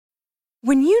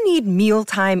When you need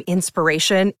mealtime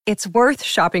inspiration, it's worth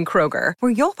shopping Kroger,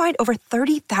 where you'll find over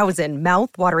 30,000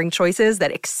 mouth-watering choices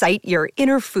that excite your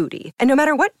inner foodie. And no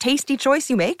matter what tasty choice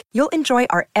you make, you'll enjoy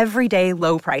our everyday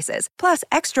low prices, plus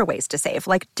extra ways to save,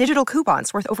 like digital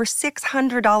coupons worth over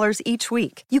 $600 each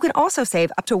week. You can also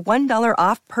save up to $1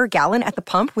 off per gallon at the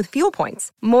pump with fuel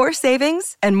points. More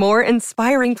savings and more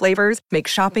inspiring flavors make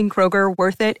shopping Kroger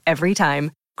worth it every time.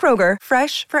 Kroger,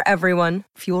 fresh for everyone.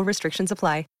 Fuel restrictions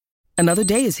apply. Another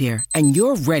day is here, and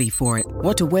you're ready for it.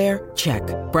 What to wear? Check.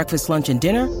 Breakfast, lunch, and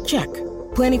dinner? Check.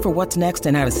 Planning for what's next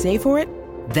and how to save for it?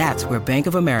 That's where Bank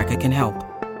of America can help.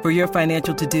 For your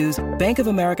financial to-dos, Bank of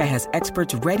America has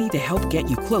experts ready to help get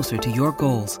you closer to your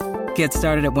goals. Get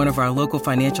started at one of our local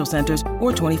financial centers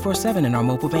or 24/7 in our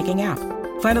mobile banking app.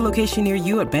 Find a location near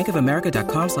you at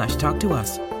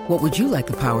bankofamerica.com/talktous. What would you like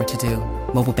the power to do?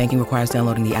 Mobile banking requires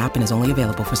downloading the app and is only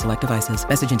available for select devices.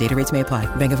 Message and data rates may apply.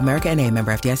 Bank of America N.A.,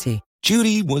 member FDIC.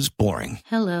 Judy was boring.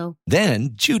 Hello.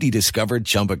 Then Judy discovered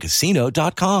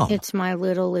ChumbaCasino.com. It's my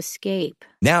little escape.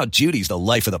 Now Judy's the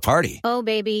life of the party. Oh,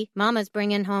 baby, mama's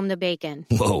bringing home the bacon.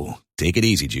 Whoa, take it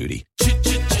easy, Judy.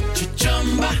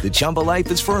 The Chumba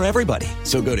life is for everybody.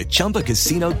 So go to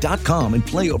ChumbaCasino.com and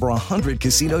play over 100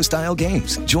 casino-style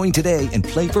games. Join today and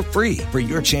play for free for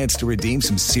your chance to redeem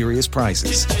some serious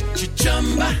prizes.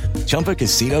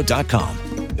 ChumbaCasino.com.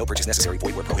 No purchase necessary.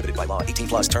 Void where prohibited by law.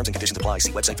 18+ terms and conditions apply.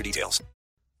 See website for details.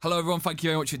 Hello everyone, thank you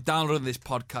very much for downloading this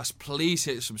podcast. Please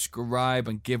hit subscribe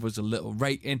and give us a little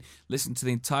rating. Listen to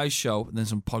the entire show and then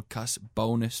some podcast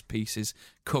bonus pieces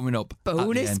coming up.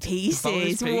 Bonus pieces?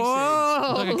 Bonus pieces.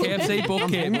 Whoa! Like a KFC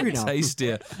bucket, but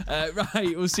tastier.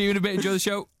 Right, we'll see you in a bit. Enjoy the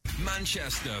show.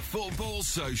 Manchester Football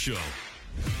Social.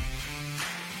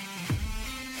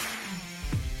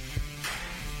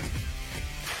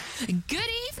 Good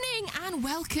evening and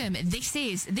welcome. This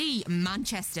is the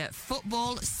Manchester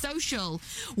Football Social.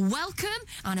 Welcome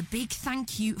and a big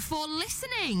thank you for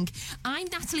listening. I'm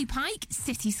Natalie Pike,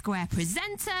 City Square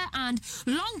presenter and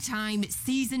long-time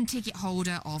season ticket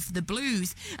holder of the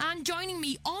Blues. And joining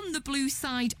me on the Blues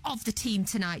side of the team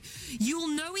tonight, you'll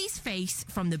know his face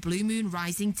from the Blue Moon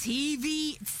Rising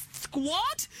TV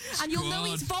squad, and you'll know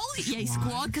his voice. Yeah,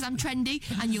 squad, because I'm trendy,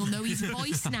 and you'll know his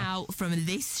voice now from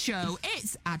this show.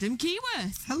 It's Adam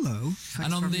Keyworth. Hello.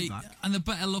 And on the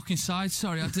better looking side,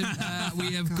 sorry, I didn't.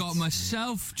 We have got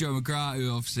myself, Joe McGrath,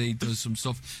 who obviously does some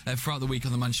stuff throughout the week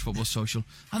on the Manchester Football Social,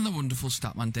 and the wonderful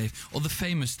Statman Dave, or the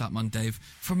famous Statman Dave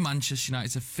from Manchester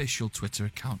United's official Twitter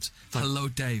account. Hello,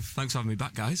 Dave. Thanks for having me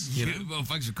back, guys. Well,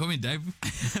 thanks for coming, Dave.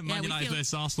 Man United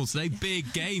versus Arsenal today.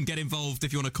 Big game. Get involved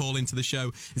if you want to call into the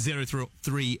show.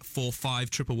 0345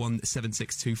 111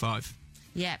 7625.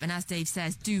 Yep, and as Dave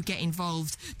says, do get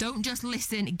involved. Don't just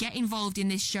listen, get involved in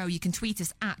this show. You can tweet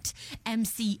us at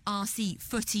MCRC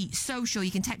Footy Social.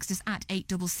 You can text us at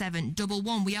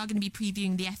 87711. We are going to be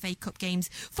previewing the FA Cup games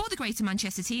for the Greater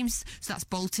Manchester teams. So that's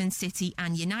Bolton, City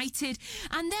and United.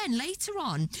 And then later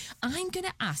on, I'm going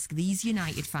to ask these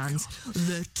United fans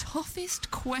the toughest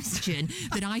question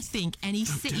that I think any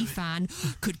City fan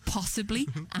could possibly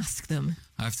ask them.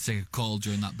 I have to take a call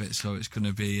during that bit, so it's going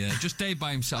to be just Dave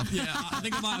by himself. Yeah, I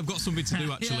think I might have got something to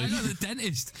do, actually. Yeah, I got the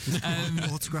dentist.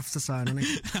 Autographs to sign, on it.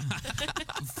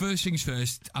 First things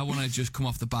first, I want to just come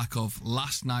off the back of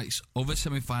last night's other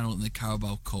semi-final in the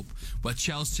Carabao Cup, where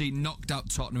Chelsea knocked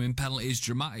out Tottenham in penalties,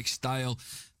 dramatic style.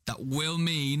 That will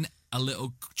mean a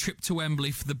little trip to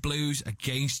Wembley for the Blues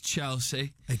against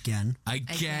Chelsea. Again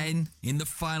In the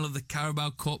final of the Carabao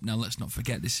Cup. Now, let's not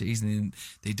forget this season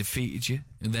they defeated you.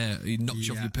 He knocked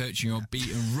you off your perch and you're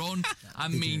beat and run. I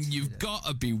mean, you've got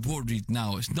to be worried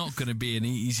now. It's not going to be an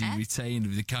easy retain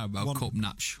of the Carabao Cup,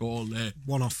 Nat, surely.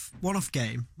 One-off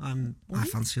game. I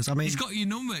fancy us. I mean, he's got your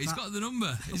number. He's got the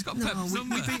number. He's got Pep's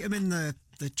number. We beat him in the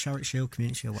Charity Shield,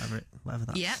 Community Shield, whatever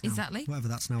that's. Yeah, exactly. Whatever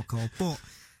that's now called. But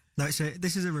no,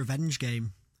 this is a revenge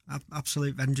game.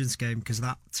 Absolute vengeance game, because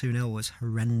that 2-0 was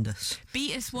horrendous.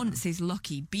 Beat us once is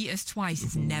lucky. Beat us twice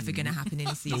is never going to happen in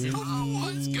a season.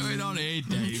 What's going on here,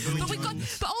 Dave?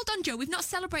 But hold on, Joe. We've not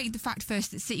celebrated the fact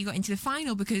first that City got into the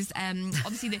final, because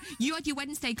obviously you had your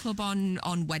Wednesday club on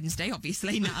Wednesday,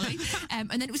 obviously, Natalie, and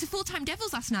then it was the full-time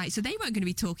Devils last night, so they weren't going to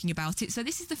be talking about it. So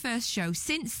this is the first show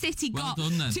since City got to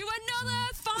another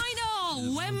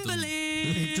final.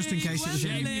 Wembley. Just in case it was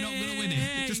you're not going to win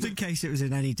it. Just in case it was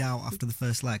in any doubt after the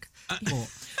first leg.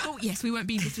 Oh yes, we weren't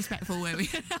being disrespectful, were we?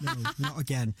 No, not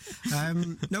again.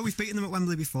 No, we've beaten them at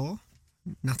Wembley before.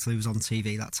 Natalie was on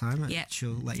TV that time. Yeah,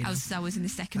 she'll let you know. I was in the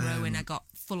second row and I got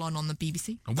full on the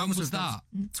BBC. And when was that?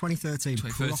 2013.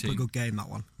 Proper good game, that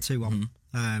one.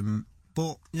 2-1.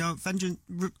 But vengeance.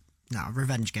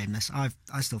 revenge game. This I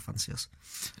still fancy us.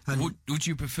 And Would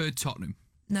you prefer Tottenham?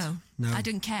 No, I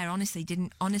didn't care. Honestly,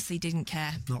 didn't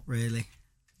care. Not really.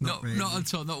 Not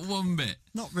at all. Not one bit.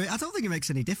 Not really. I don't think it makes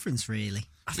any difference, really.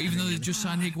 Even though they just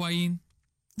signed Higuain.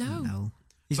 No.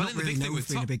 He's not really known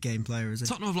for being a big game player, is he?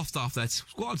 Tottenham have lost half their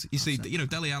squad. You see,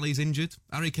 Dele Alli's injured,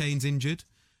 Harry Kane's injured.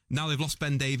 Now they've lost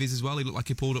Ben Davies as well. He looked like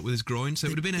he pulled up with his groin, so it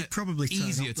would have been probably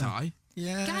easier tie.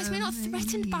 Yeah, guys, we're not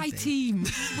threatened by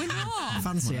teams. We're not. I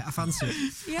fancy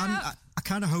it. Yeah. And I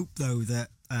kind of hope though that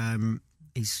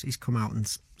he's come out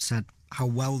and said how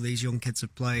well these young kids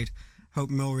have played. Hope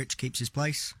Mulrich keeps his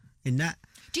place in net.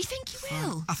 Do you think he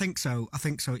will? I think so.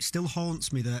 It still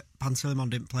haunts me that Pantilimon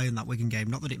didn't play in that Wigan game.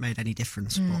 Not that it made any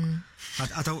difference,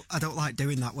 but I don't like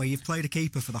doing that where you've played a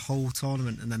keeper for the whole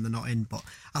tournament and then they're not in. But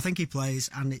I think he plays,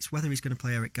 and it's whether he's going to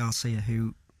play Eric Garcia,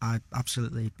 who I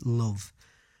absolutely love,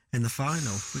 in the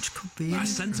final, which could be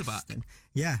centre back.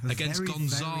 Yeah, against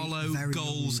Gonzalo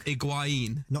goals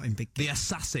Higuain. Not in big games. The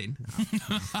assassin.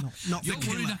 Not You're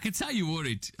worried. I can tell you're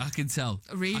worried. I can tell.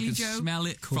 Really, I can Joe? smell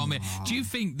it from it. Do you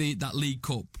think that League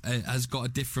Cup has got a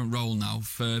different role now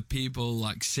for people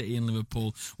like City and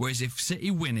Liverpool? Whereas if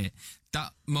City win it,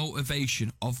 that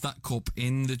motivation of that cup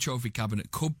in the trophy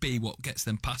cabinet could be what gets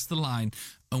them past the line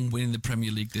and winning the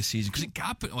Premier League this season. Because it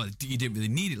happened. Well, you didn't really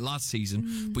need it last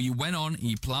season, but you went on and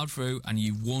you ploughed through and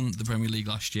you won the Premier League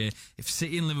last year. If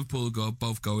City and Liverpool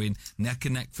both go in neck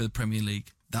and neck for the Premier League,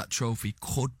 that trophy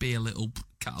could be a little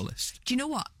catalyst. Do you know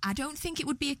what? I don't think it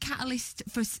would be a catalyst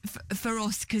for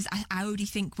us, because I already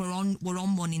think we're on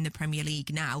one in the Premier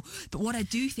League now. But what I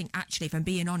do think, actually, if I'm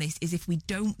being honest, is if we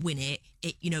don't win it,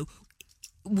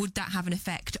 would that have an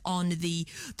effect on the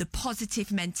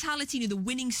positive mentality, the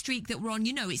winning streak that we're on?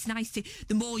 It's nice to,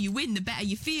 the more you win, the better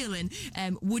you feel.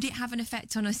 And would it have an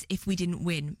effect on us if we didn't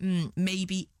win?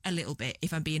 Maybe a little bit,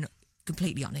 if I'm being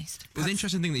completely honest. It was an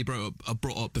interesting thing that you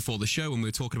brought up before the show when we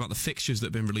were talking about the fixtures that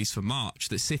have been released for March,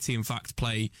 that City in fact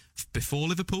play before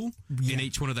Liverpool in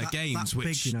each one of their games,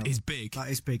 which is big. That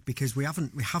is big, because we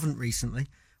haven't recently.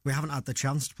 We haven't had the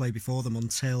chance to play before them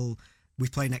until we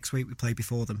play next week. We play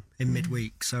before them in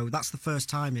midweek, so that's the first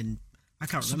time in. I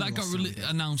can't remember. So that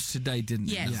got announced today, didn't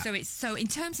it? Yeah. So in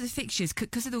terms of the fixtures,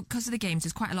 because of the games,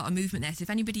 there's quite a lot of movement there. So if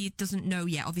anybody doesn't know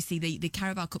yet, obviously the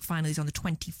Carabao Cup final is on the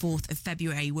 24th of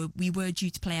February. We were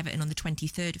due to play Everton on the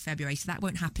 23rd of February, so that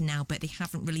won't happen now. But they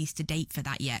haven't released a date for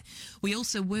that yet. We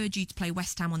also were due to play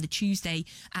West Ham on the Tuesday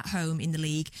at home in the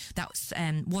league. That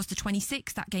was the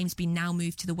 26th. That game's been now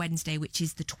moved to the Wednesday, which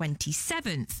is the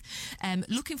 27th.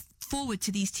 Looking forward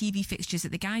to these TV fixtures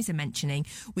that the guys are mentioning,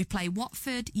 we play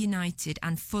Watford, United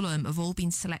and Fulham have all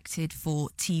been selected for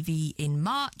TV in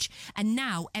March, and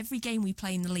now every game we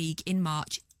play in the league in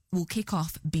March will kick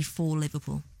off before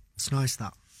Liverpool. It's nice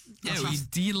that. Yeah,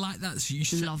 do you like that? So you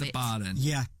set the bar then?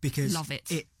 Yeah, because love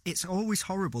it. It's always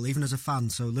horrible, even as a fan.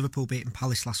 So Liverpool beating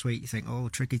Palace last week, you think,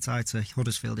 tricky tie to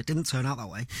Huddersfield. It didn't turn out that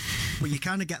way. But you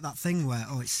kind of get that thing where,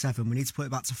 it's 7, we need to put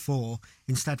it back to 4.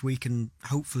 Instead, we can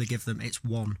hopefully give them, it's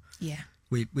 1. Yeah.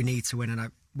 We need to win,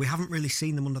 and we haven't really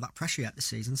seen them under that pressure yet this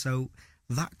season, so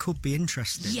that could be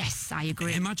interesting. Yes, I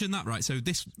agree. Imagine that, right? So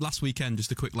this last weekend,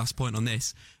 just a quick last point on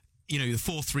this, the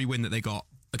 4-3 win that they got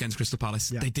against Crystal Palace,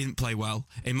 they didn't play well.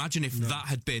 Imagine if that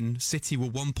had been City were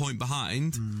 1 point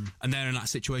behind and they're in that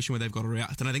situation where they've got to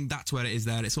react. And I think that's where it is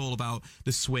there. It's all about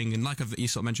the swing. And like you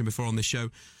sort of mentioned before on this show,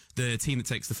 the team that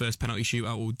takes the first penalty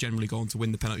shootout will generally go on to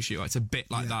win the penalty shootout. It's a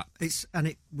bit like that.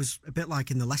 It was a bit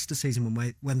like in the Leicester season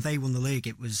when they won the league.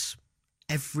 It was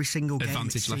every single game.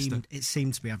 Advantage Leicester. It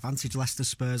seemed to be advantage Leicester.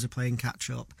 Spurs are playing catch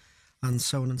up, and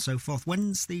so on and so forth.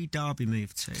 When's the derby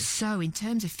moved to? So in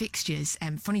terms of fixtures,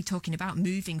 funny talking about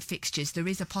moving fixtures, there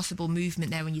is a possible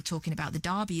movement there when you're talking about the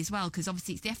derby as well, because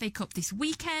obviously it's the FA Cup this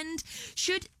weekend.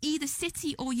 Should either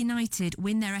City or United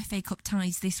win their FA Cup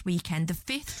ties this weekend, the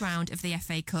 5th round of the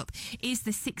FA Cup is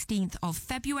the 16th of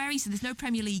February, so there's no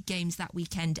Premier League games that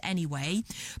weekend anyway.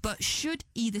 But should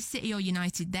either City or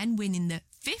United then win in the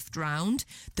 5th round,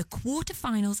 the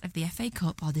quarterfinals of the FA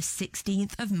Cup are the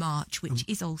 16th of March, which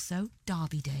is also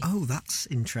Derby Day. Oh, that's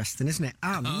interesting, isn't it?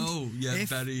 And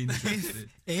very interesting.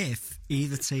 If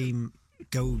either team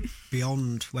go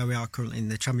beyond where we are currently in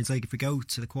the Champions League, if we go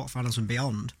to the quarterfinals and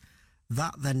beyond,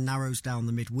 that then narrows down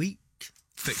the midweek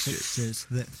fixtures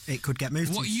that it could get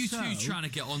moved. What to. are you two trying to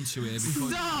get onto here? Because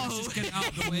let's just get it out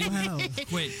of the way. Well,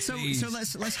 quick. So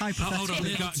let's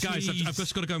hypothetically. Hold on, guys. I've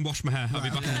just got to go and wash my hair. I'll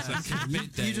be back in a second.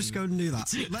 You just go and do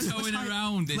that.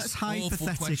 Let's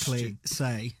hypothetically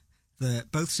say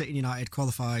that both City and United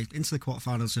qualify into the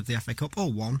quarterfinals of the FA Cup,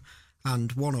 or one,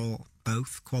 and one or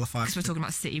both qualify. Because we're talking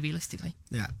about City realistically.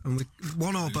 Yeah, and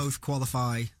one or both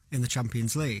qualify in the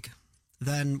Champions League.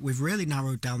 then we've really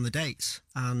narrowed down the dates.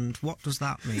 And what does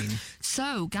that mean?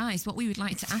 So, guys, what we would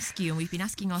like to ask you, and we've been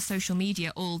asking our social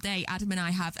media all day, Adam and I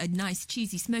have a nice,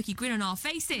 cheesy, smirky grin on our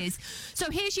faces.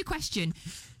 So here's your question.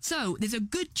 So there's a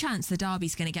good chance the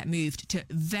derby's going to get moved to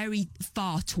very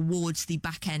far towards the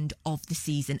back end of the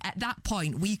season. At that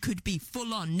point, we could be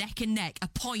full on, neck and neck, a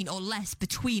point or less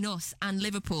between us and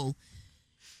Liverpool.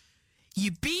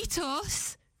 You beat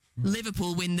us,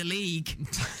 Liverpool win the league.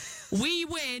 We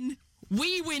win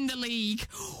the league.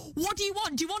 What do you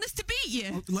want? Do you want us to beat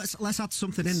you? Well, let's add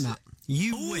something in that.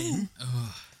 You win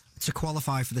to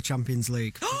qualify for the Champions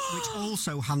League, which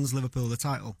also hands Liverpool the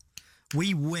title.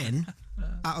 We win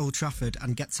at Old Trafford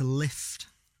and get to lift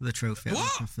the trophy at Old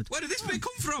Trafford. Where did this bit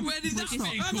come from? Where did that bit come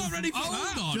from? I'm not ready for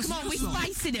Hold that. on. Come on, we're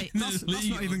spicing it. That's not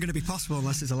even going to be possible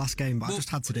unless it's the last game, but I just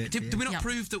had to do it. Did we not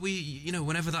prove that we,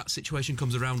 whenever that situation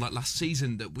comes around, like last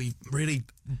season, that we really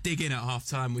dig in at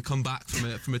half-time, we come back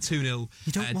from a 2-0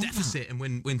 deficit and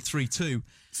win 3-2?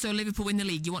 So Liverpool win the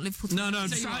league. You want Liverpool to No,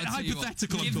 just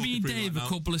hypothetical. Give me and Dave a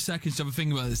couple of seconds to have a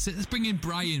think about this. Let's bring in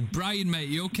Brian. Brian, mate,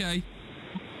 you okay?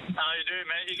 How you doing,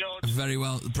 mate? You good? Very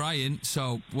well. Brian,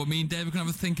 so what me and Dave are going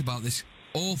to have a think about this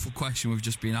awful question we've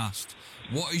just been asked.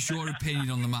 What is your opinion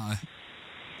on the matter?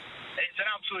 It's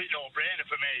an absolute no-brainer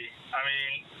for me. I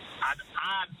mean,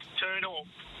 I'd turn up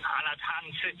and I'd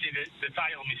hand City the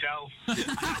title myself.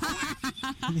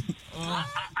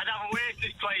 I'd have a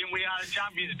waitress playing We Are the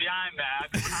Champions behind me.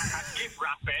 I'd gift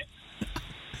wrap it.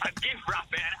 I'd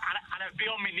and I'd be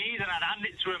on my knees and I'd hand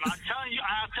it to him. I'll tell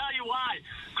you why.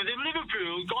 Because if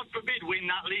Liverpool, God forbid, win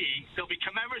that league, there'll be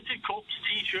commemorative cups,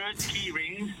 T-shirts, key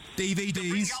rings,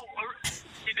 DVDs.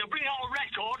 They'll bring out a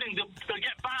record and they'll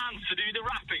get bands to do the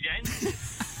rap again.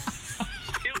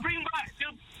 They'll bring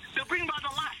back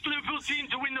the last Liverpool team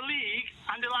to win the league,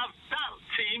 and they'll have that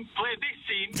team play this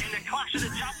team in the Clash of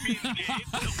the Champions game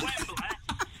at Wembley.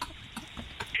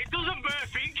 It doesn't bear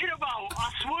thinking about. I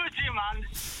swear to you, man.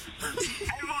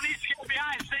 Everyone needs to get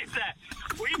behind City.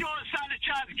 We don't stand a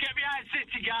chance. Get behind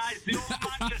City, guys. The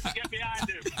whole Manchester get behind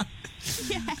them.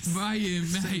 Yes. Brian,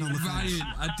 mate, Brian,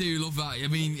 I do love that. I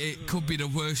mean, it could be the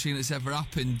worst thing that's ever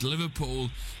happened.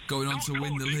 Liverpool going on to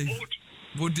win the league.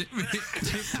 Would it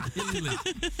really?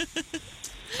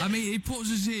 I mean, it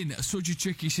puts us in such a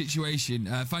tricky situation.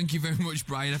 Thank you very much,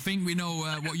 Brian. I think we know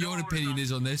what your opinion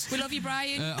is on this. We love you,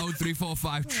 Brian.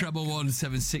 0345 111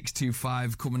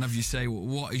 7625. Come and have you say,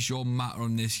 what is your matter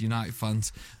on this, United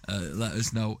fans? Let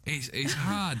us know. It's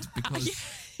hard because...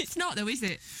 It's not, though, is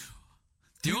it?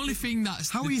 The only thing that's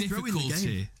How the are you throwing the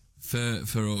difficulty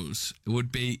for us would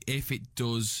be if it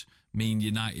does mean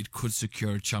United could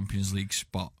secure a Champions League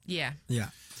spot. Yeah.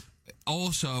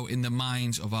 Also, in the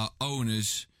minds of our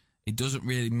owners, it doesn't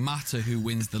really matter who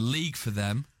wins the league for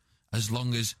them as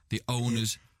long as the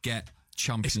owners get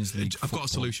Champions League I've got a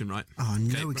solution, right? Oh, I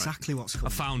know exactly what's coming. I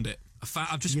found it.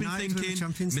 I've just United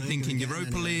been thinking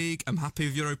Europa League. I'm happy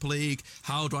with Europa League.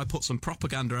 How do I put some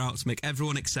propaganda out to make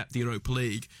everyone accept the Europa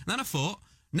League? And then I thought,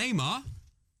 Neymar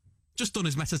just done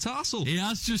his metatarsal. He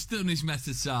has just done his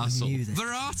metatarsal.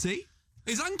 Verratti,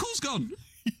 his ankle's gone.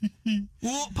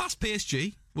 We'll walk past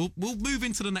PSG. We'll move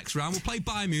into the next round. We'll play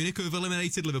Bayern Munich, who've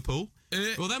eliminated Liverpool.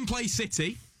 We'll then play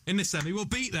City in the semi. We'll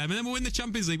beat them, and then we'll win the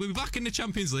Champions League. We'll be back in the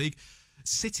Champions League.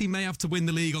 City may have to win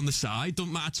the league on the side.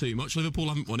 Don't matter too much. Liverpool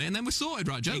haven't won it, and then we're sorted,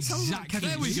 right, Joe? Exactly.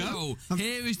 There we go.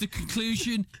 Here is the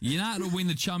conclusion. United will win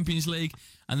the Champions League,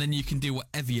 and then you can do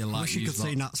whatever you like. I wish you could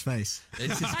see Nat's face.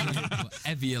 It's just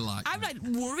whatever you like. I'm like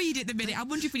worried at the minute. I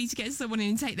wonder if we need to get someone in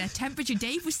and take their temperature.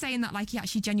 Dave was saying that like he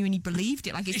actually genuinely believed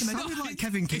it. Like it sounded like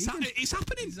Kevin Keegan. It's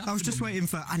happening. I was just waiting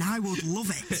for, and I would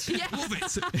love it. Yeah. Love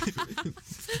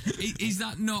it. Is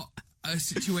that not a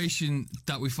situation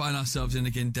that we find ourselves in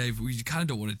again, Dave? We kind of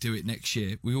don't want to do it next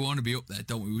year. We want to be up there,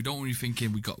 don't we? We don't want to be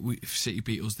thinking if City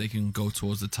beat us, they can go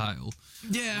towards the title.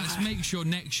 Yeah. Let's make sure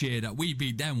next year that we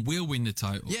beat them, we'll win the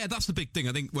title. Yeah, that's the big thing.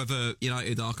 I think whether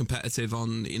United are competitive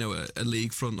on a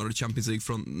league front or a Champions League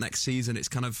front next season, it's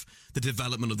kind of the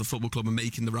development of the football club and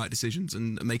making the right decisions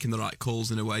and making the right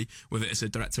calls in a way, whether it's a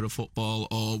director of football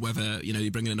or whether you're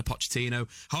bringing in a Pochettino.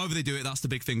 However they do it, that's the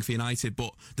big thing for United.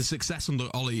 But the success under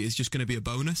Ollie is just going to be a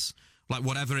bonus. Like,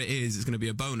 whatever it is, it's going to be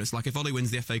a bonus. Like, if Ollie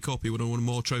wins the FA Cup, he would have won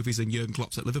more trophies than Jurgen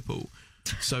Klopp's at Liverpool.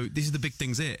 So these are the big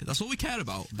things here. That's all we care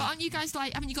about. But aren't you guys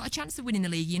like, haven't you got a chance of winning the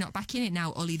league? You're not back in it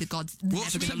now, Ollie the God's never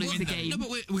going to lose the game. No, but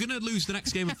we're going to lose the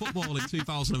next game of football in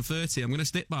 2030. I'm going to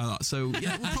stick by that. So,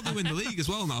 yeah, we'll probably win the league as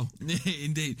well now.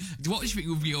 Indeed. What do you think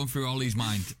would be going through Ollie's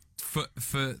mind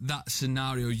for that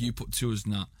scenario you put to us,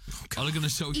 Nat. All I'm going to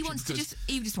say,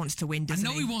 he just wants to win, doesn't he?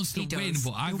 I know he wants to win,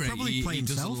 but I reckon he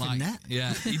doesn't like.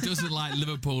 Yeah, he doesn't like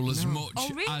Liverpool as much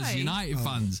as United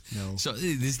fans. No. So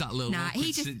there's that little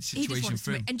situation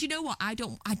for him. And do you know what? I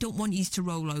don't want you to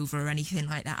roll over or anything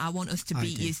like that. I want us to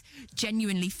beat you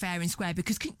genuinely fair and square.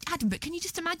 Because Adam, but can you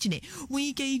just imagine it?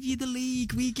 We gave you the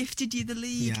league. We gifted you the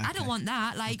league. I don't want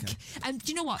that. And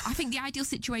do you know what? I think the ideal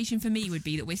situation for me would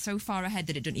be that we're so far ahead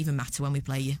that it doesn't even matter when we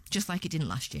play you, just like it didn't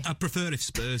last year. I'd prefer if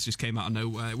Spurs just came out of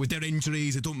nowhere with their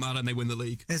injuries. It doesn't matter, and they win the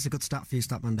league. Here's a good stat for you,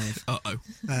 Statman Dave.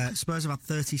 Spurs have had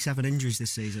 37 injuries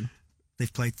this season.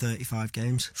 They've played 35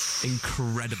 games.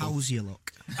 Incredible. How's your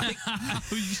luck?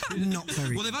 Not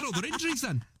very. Well, they've had other injuries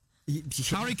then.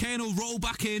 Harry Kane will roll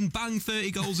back in, bang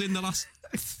 30 goals in the last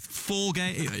 4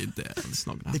 games. It's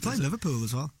not gonna happen. They play Liverpool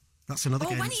as well. That's another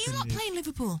game. When are you not playing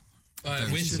Liverpool?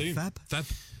 Win soon. Feb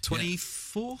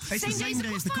 24th. It's the same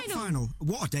day as the cup final.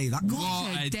 What a day that was.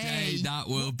 What a day that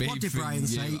will be. What did Brian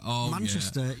say?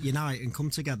 Manchester unite and come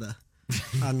together.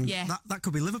 And that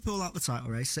could be Liverpool out the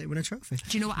title race, City win a trophy.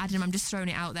 Do you know what, Adam? I'm just throwing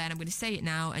it out there, and I'm going to say it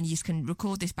now, and you can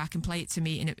record this back and play it to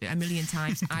me a million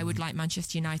times. I would like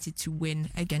Manchester United to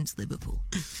win against Liverpool.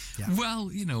 Yeah.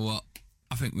 Well, you know what?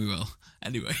 I think we will.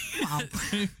 Anyway,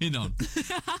 moving on.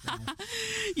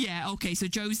 Yeah, okay, so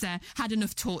Joe's had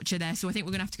enough torture there, so I think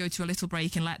we're going to have to go to a little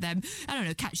break and let them, I don't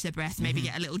know, catch their breath, maybe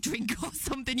get a little drink or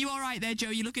something. You all right there, Joe?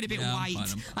 You're looking a bit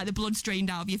white, like the blood strained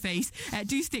out of your face.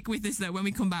 Do stick with us, though. When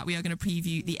we come back, we are going to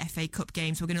preview the FA Cup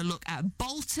games. We're going to look at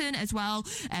Bolton as well.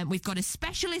 We've got a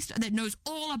specialist that knows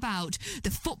all about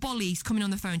the Football Leagues coming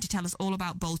on the phone to tell us all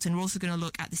about Bolton. We're also going to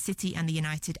look at the City and the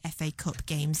United FA Cup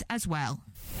games as well.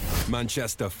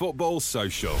 Manchester Football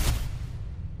Social.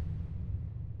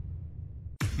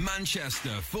 Manchester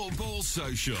Football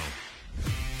Social.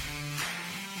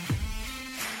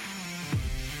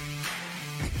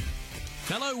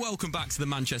 Hello, welcome back to the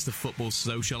Manchester Football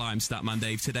Social. I'm Statman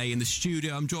Dave. Today in the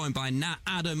studio, I'm joined by Nat,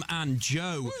 Adam and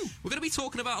Joe. Woo. We're going to be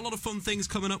talking about a lot of fun things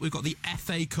coming up. We've got the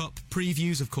FA Cup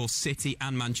previews, of course, City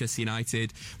and Manchester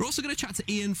United. We're also going to chat to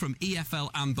Ian from EFL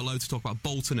and Below to talk about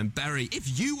Bolton and Bury.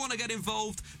 If you want to get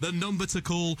involved, the number to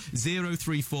call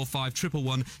 0345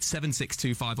 111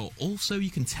 7625, or also you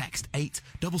can text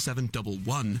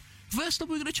 87711. First up,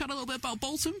 we're going to chat a little bit about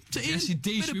Bolton to Ian. Yes,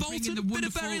 indeed. Bit of Bolton, bit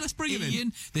of Bury. Let's bring him in.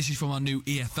 Ian, this is from our new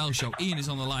EFL show. Ian is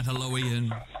on the line. Hello, Ian.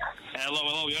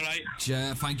 Hello, you all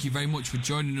right? Thank you very much for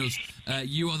joining us.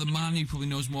 You are the man who probably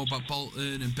knows more about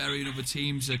Bolton and Bury and other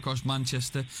teams across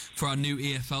Manchester for our new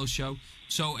EFL show.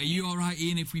 So are you all right,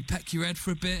 Ian, if we peck your head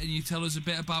for a bit and you tell us a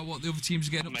bit about what the other teams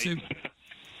are getting up to?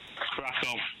 Crack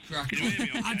on. Can you hear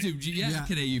me okay? I do, I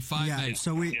can hear you fine, mate.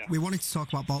 So we wanted to talk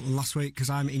about Bolton last week because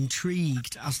I'm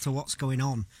intrigued as to what's going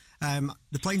on.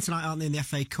 They're playing tonight, aren't they, in the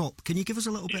FA Cup? Can you give us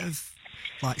a little bit of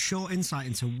short insight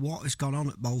into what has gone on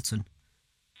at Bolton?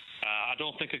 I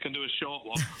don't think I can do a short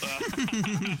one.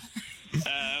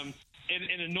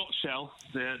 In a nutshell,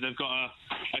 they've got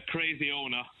a crazy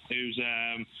owner who's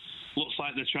looks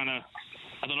like they're trying to,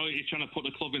 I don't know, he's trying to put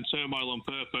the club in turmoil on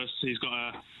purpose. He's got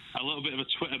a little bit of a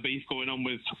Twitter beef going on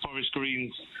with Forest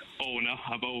Green's owner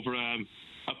over a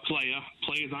player.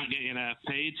 Players aren't getting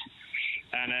paid,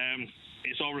 and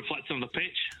it's all reflected on the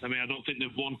pitch. I mean, I don't think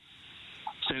they've won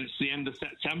since the end of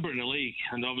September in the league,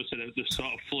 and obviously they're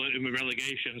sort of flirting with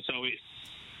relegation. So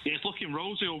it's looking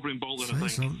rosy over in Bolton, I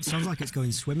think. Sounds like it's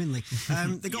going swimmingly.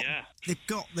 They've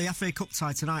got the FA Cup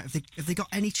tie tonight. Have they got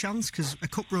any chance? Because a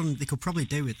cup run, they could probably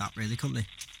do with that, really, couldn't they?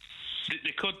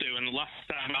 They could do, and the last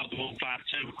time out, they won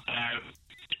 5-2.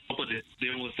 Probably the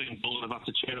only thing Bolton have had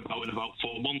to cheer about in about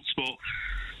 4 months. But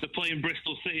they're playing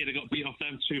Bristol City. They got beat off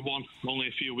them 2-1 only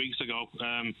a few weeks ago.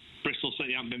 Bristol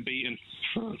City haven't been beaten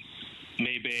for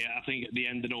maybe, I think, at the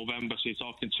end of November, so you're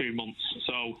talking 2 months.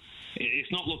 So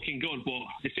it's not looking good, but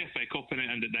it's the FA Cup in the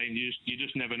end of the day, and you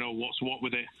just never know what's what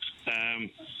with it.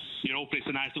 Hopefully it's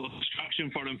a nice little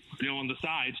distraction for them, on the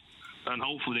side, and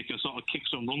hopefully they can sort of kick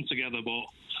some run together, but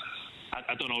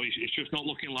I don't know, it's just not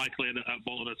looking likely at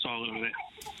Bolton at all at the minute.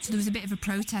 So there was a bit of a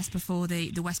protest before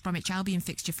the West Bromwich Albion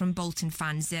fixture from Bolton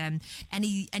fans.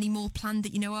 Any more planned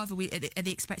that you know of? Are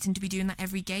they expecting to be doing that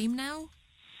every game now?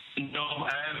 No,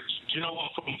 do you know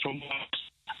what? From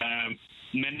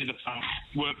many of the fans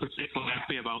weren't particularly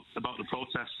happy about the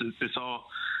protests.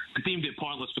 They deemed it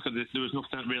pointless because there was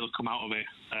nothing that really come out of it.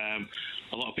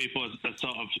 A lot of people are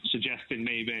sort of suggesting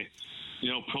maybe,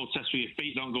 protest with your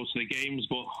feet, don't go to the games,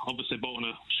 but obviously Bolton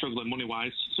are struggling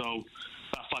money-wise, so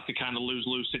that's like a kind of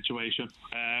lose-lose situation.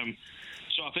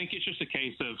 So I think it's just a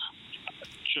case of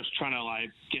just trying to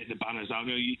like get the banners out.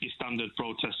 You know, your standard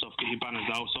protest stuff, get your banners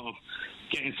out, sort of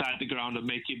get inside the ground and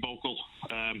make it vocal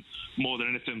more than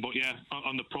anything. But yeah,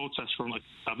 on the protest front, like,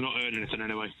 I've not heard anything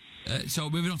anyway. So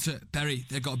moving on to Bury,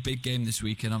 they've got a big game this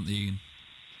weekend, haven't they, Ian?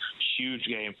 Huge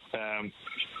game.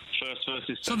 First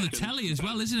versus it's on the telly as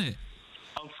well, isn't it?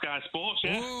 On Sky Sports,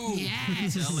 yeah. Oh,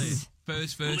 yes.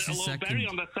 First versus Little second. Bury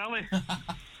on the telly.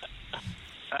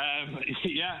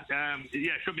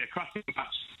 It should be a cracking match.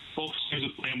 Both teams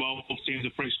are playing well. Both teams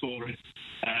are free scoring.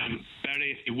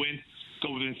 Bury, if you win,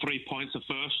 go within 3 points of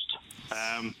first.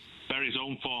 Bury's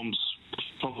own form's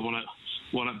probably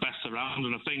one at best around,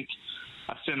 and I think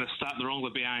I've seen a stat they're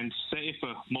only behind City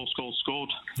for most goals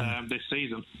scored this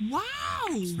season. Wow,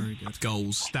 That's very good.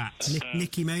 Goals, stats.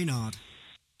 Nicky Maynard.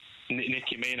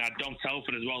 Nicky Maynard, Dom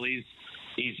Telford as well. He's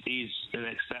in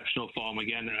exceptional form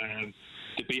again.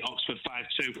 They beat Oxford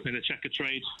 5-2 in the checker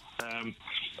trade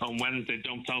on Wednesday.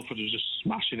 Dom Telford was just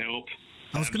smashing it up.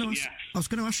 I was going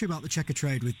to ask you about the checker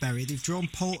trade with Bury. They've drawn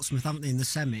Portsmouth, haven't they, in the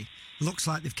semi? Looks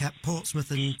like they've kept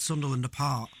Portsmouth and Sunderland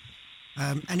apart.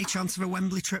 Any chance of a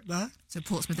Wembley trip there? So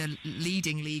Portsmouth are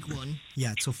leading League One.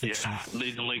 Yeah, tough fixture. Yeah,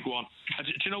 leading League One.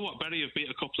 Do you know what? Bury have beat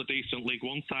a couple of decent League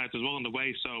One sides as well on the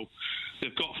way, so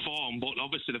they've got form. But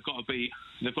obviously they've got to beat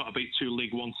 2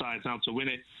 League One sides now to win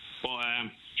it. But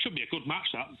should be a good match.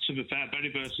 That, to be fair,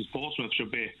 Bury versus Portsmouth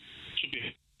should be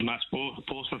a match.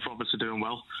 Portsmouth are obviously doing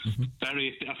well. Mm-hmm.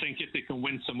 Bury, I think if they can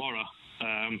win tomorrow,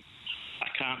 I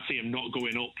can't see them not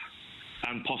going up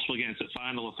and possibly getting to the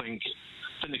final. I think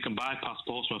they can bypass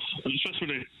Portsmouth,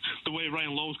 especially the way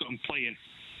Ryan Lowe's got them playing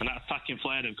and that attacking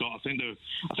flair they've got. I think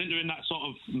they're in that sort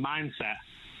of mindset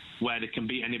where they can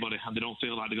beat anybody and they don't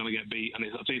feel like they're going to get beat. And I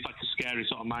think it's like a scary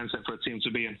sort of mindset for a team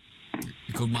to be in.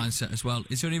 A good mindset as well.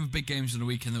 Is there any other big games on the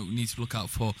weekend that we need to look out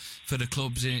for the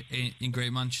clubs in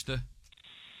Great Manchester?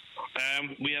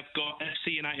 We have got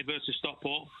FC United versus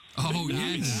Stockport. Oh,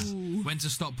 yes. Went to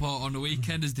Stockport on the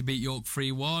weekend as they beat York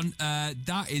 3-1.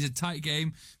 That is a tight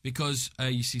game because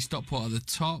you see Stockport at the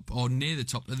top or near the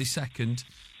top. Are they second?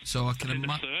 So I can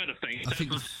imagine. Third, I think. I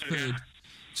think third. Yeah.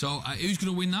 So who's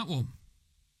going to win that one?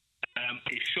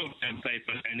 It should on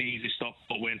paper an easy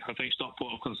Stockport win. I think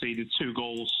Stockport have conceded 2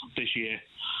 goals this year,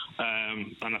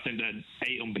 and I think they're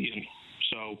 8 unbeaten.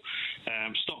 So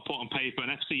Stockport on paper,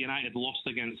 and FC United lost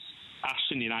against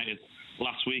Ashton United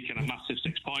last week in a massive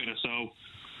 6-pointer. So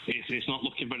it's not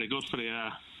looking very good for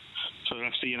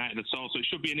FC United at all. So it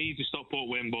should be an easy Stockport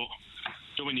win,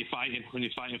 but when you're fighting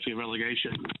for your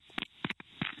relegation.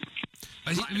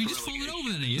 Have you just fallen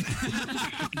over then, Ian?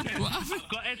 I've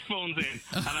got headphones in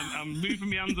and I'm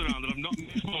moving my hands around and I've knocked my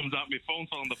headphones out. My phone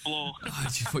fell on the floor. I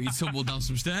just thought you tumbled down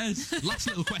some stairs. Last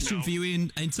little question for you,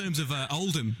 Ian, in terms of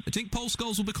Oldham. Do you think Paul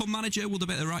Scholes will become manager? Will they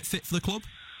be the right fit for the club?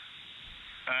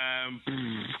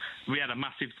 We had a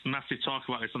massive talk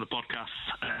about this on the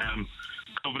podcast,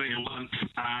 covering it,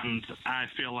 and I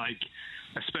feel like,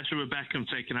 especially with Beckham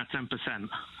taking that 10%,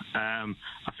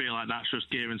 I feel like that's just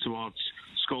gearing towards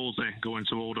Scholes going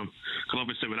to Oldham. Because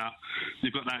obviously with that,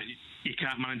 you've got that, you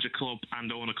can't manage a club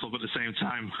and own a club at the same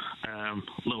time.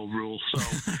 Little rule. So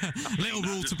little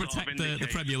rule to protect the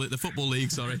Premier League, the Football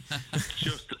League, sorry.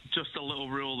 just a little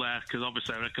rule there, because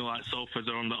obviously I reckon like Salford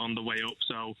are on the way up.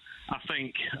 So I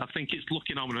think it's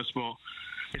looking ominous, but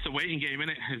it's a waiting game, isn't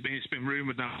it? It's been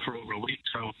rumoured now for over a week,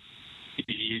 so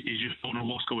you just don't know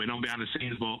what's going on behind the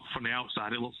scenes, but from the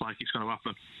outside it looks like it's going to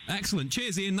happen. Excellent.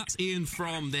 Cheers, Ian. That's Ian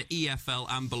from the EFL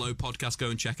and Below podcast. Go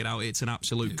and check it out. It's an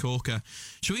absolute corker.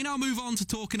 Shall we now move on to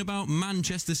talking about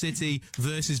Manchester City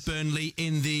versus Burnley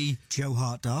in the Joe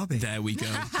Hart derby? There we go.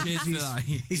 Cheers for that.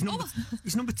 He's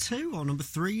number 2 or number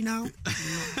 3 now.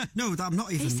 No, I'm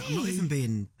not even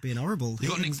being horrible. You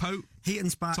got Nick Pope.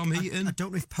 Heaton's back. Tom Heaton. I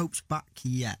don't know if Pope's back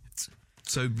yet.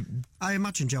 So I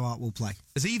imagine Joe Hart will play.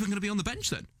 Is he even going to be on the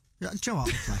bench then? Joe Hart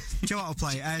will play. Joe Hart will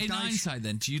play. In hindsight,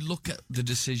 then, do you look at the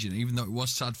decision, even though it was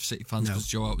sad for City fans because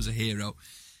Joe Hart was a hero?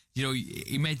 You know,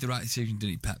 he made the right decision, didn't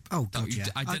he, Pep? Oh, God, You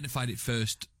identified it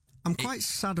first. I'm quite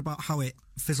sad about how it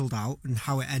fizzled out and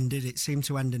how it ended. It seemed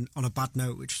to end on a bad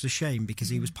note, which was a shame because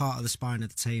he was part of the spine of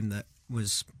the team that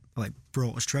was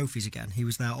brought us trophies again. He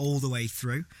was there all the way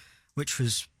through, which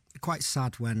was quite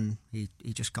sad when he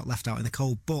just got left out in the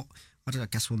cold. But I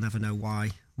guess we'll never know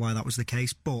why that was the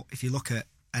case. But if you look at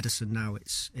Ederson now,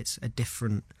 it's a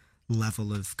different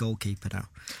level of goalkeeper now,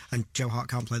 and Joe Hart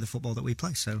can't play the football that we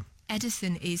play. So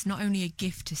Ederson is not only a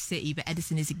gift to City, but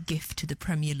Ederson is a gift to the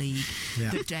Premier League.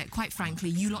 Yeah. That, quite frankly,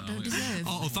 you lot don't deserve.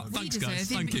 Thanks, guys.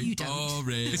 Thank you. You don't. Oh,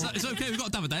 really? It's okay. We've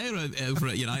got David Ayer over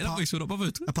at United. That way, so we're not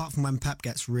bothered. Apart from when Pep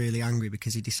gets really angry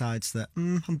because he decides that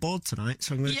I'm bored tonight,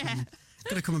 so I'm going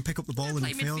to come and pick up the ball in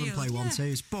midfield and play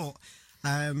 1-2s. But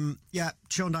Sean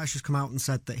Dyche has come out and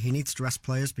said that he needs to rest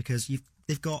players because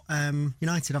they've got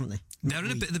United, haven't they? They're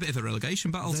in a bit of a relegation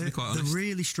battle, to be quite honest. They're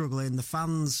really struggling. The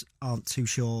fans aren't too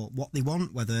sure what they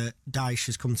want, whether Dyche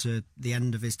has come to the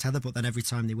end of his tether, but then every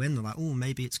time they win, they're like, oh,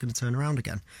 maybe it's going to turn around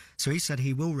again. So he said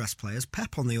he will rest players.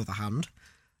 Pep, on the other hand,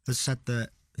 has said that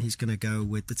he's going to go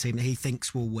with the team that he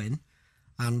thinks will win,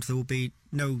 and there will be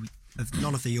none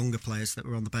of the younger players that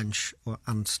were on the bench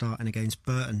and starting against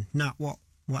Burton. Nat, what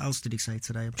else did he say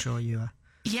today? I'm sure you...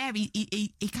 Yeah,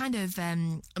 he kind of,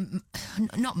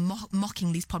 not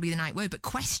mockingly is probably the right word, but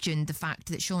questioned the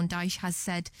fact that Sean Dyche has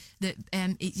said that,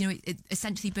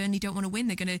 essentially Burnley don't want to win.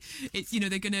 They're going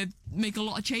to make a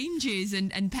lot of changes,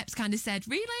 and Pep's kind of said,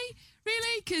 really?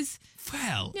 Because,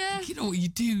 you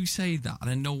do say that, and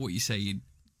I know what you're saying,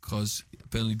 because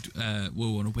Burnley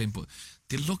will want to win, but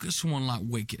they look at someone like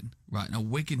Wigan, right? Now,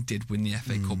 Wigan did win the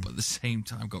FA Cup, but at the same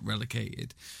time got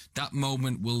relegated. That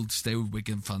moment will stay with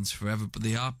Wigan fans forever, but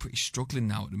they are pretty struggling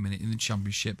now at the minute in the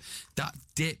Championship. That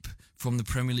dip from the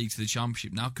Premier League to the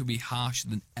Championship now could be harsher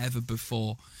than ever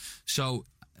before. So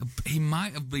he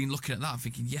might have been looking at that and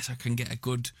thinking, yes, I can get a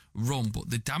good run, but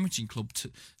the damaging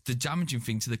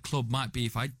thing to the club might be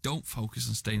if I don't focus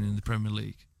on staying in the Premier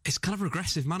League. It's kind of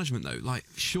regressive management, though. Like,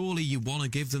 surely you want to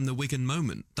give them the Wigan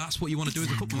moment. That's what you want to do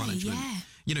as a football management.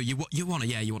 Yeah. You want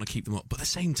to keep them up. But at the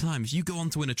same time, if you go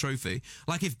on to win a trophy,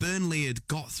 like if Burnley had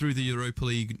got through the Europa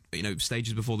League,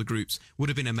 stages before the groups, would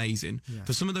have been amazing. Yeah.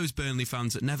 For some of those Burnley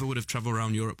fans that never would have travelled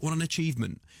around Europe, what an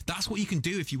achievement. That's what you can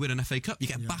do if you win an FA Cup. You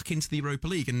get back into the Europa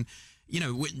League, and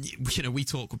we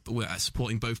talk, we're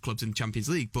supporting both clubs in the Champions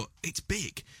League, but it's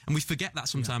big, and we forget that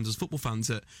sometimes as football fans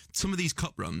that some of these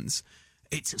cup runs.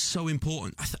 It's so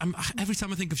important. Every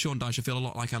time I think of Sean Dyche, I feel a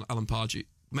lot like Alan Pardew.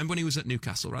 Remember when he was at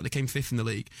Newcastle, right? They came 5th in the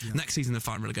league. Yeah. Next season, they're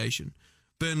fighting relegation.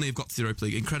 Burnley have got to the Europa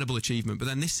League. Incredible achievement. But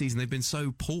then this season, they've been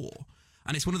so poor.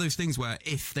 And it's one of those things where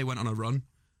if they went on a run,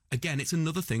 again, it's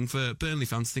another thing for Burnley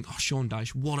fans to think, oh, Sean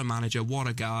Dyche, what a manager, what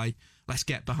a guy. Let's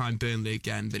get behind Burnley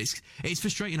again. But it's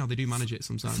frustrating how they do manage it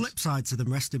sometimes. The flip side to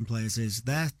them resting players is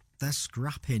they're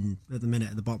scrapping at the minute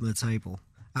at the bottom of the table.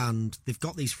 And they've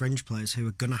got these fringe players who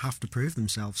are going to have to prove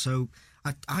themselves. So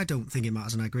I don't think it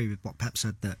matters, and I agree with what Pep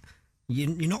said, that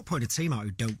you're not putting a team out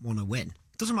who don't want to win.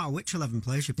 It doesn't matter which 11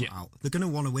 players you put out. They're going to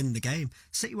want to win the game.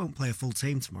 City won't play a full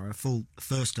team tomorrow, a full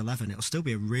first 11. It'll still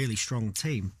be a really strong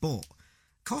team. But,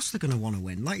 of course, they're going to want to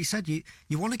win. Like you said, you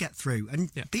want to get through. And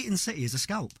beating City is a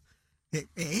scalp. It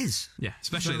is. Yeah,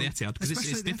 especially at the Etihad, because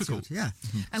it's difficult. Etihad, yeah.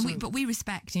 And but we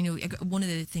respect, one of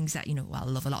the things that, I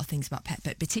love a lot of things about Pep,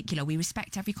 but in particular, we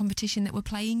respect every competition that we're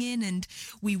playing in, and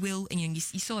we will, and you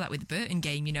saw that with the Burton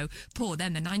game, poor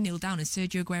them, they're 9-0 down and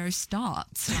Sergio Aguero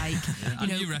starts. Like, a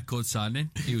new record signing.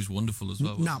 He was wonderful as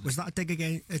well. No, was that a dig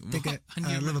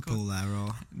at Liverpool there,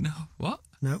 or? No, what?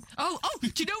 No. Oh,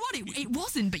 do you know what? It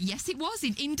wasn't, but yes, it was.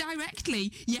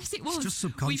 Indirectly, yes, it was. It's just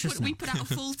subconscious. We put out a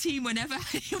full team whenever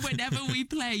we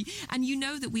play, and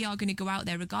that we are going to go out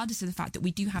there, regardless of the fact that we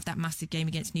do have that massive game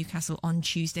against Newcastle on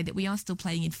Tuesday. That we are still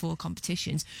playing in 4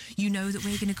 competitions. That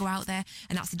we're going to go out there,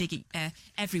 and that's a dig at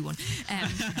everyone.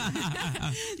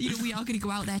 We are going to go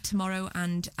out there tomorrow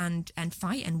and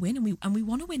fight and win, and we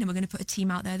want to win, and we're going to put a team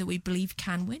out there that we believe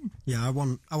can win. Yeah, I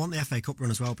want the FA Cup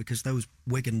run as well, because those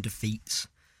Wigan defeats.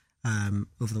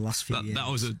 Over the last few years. That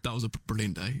was a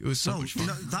brilliant day. It was so much fun.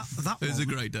 It was a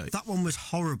great day. That one was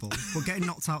horrible. But getting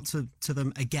knocked out to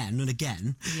them again and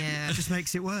again just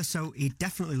makes it worse. So he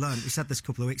definitely learned. We said this a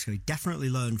couple of weeks ago. He definitely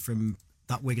learned from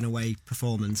that Wigan away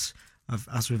performance.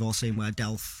 As we've all seen, where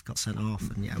Delph got sent off,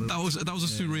 and that was a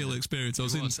surreal experience. I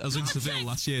was in Seville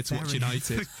last year to watch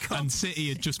United, and City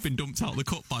had just been dumped out of the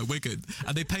cup by Wigan,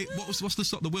 and they played what's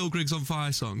the Will Griggs on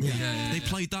Fire song? They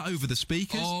played that over the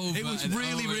speakers. It was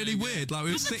really weird. Like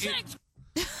we were sitting.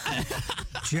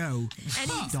 Joe,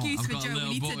 any excuse for Joe?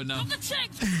 We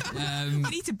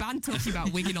need to ban talking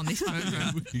about Wigan on this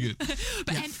programme.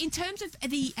 But in terms of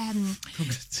the,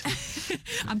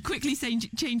 I'm quickly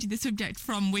changing the subject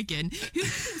from Wigan. Who do you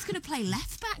think's going to play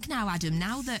left back now, Adam?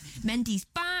 Now that Mendy's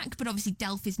back, but obviously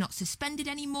Delph is not suspended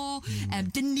anymore.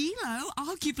 Danilo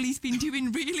arguably has been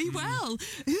doing really well.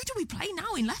 Who do we play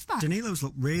now in left back? Danilo's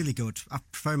looked really good. I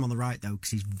prefer him on the right though,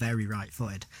 because he's very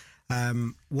right-footed.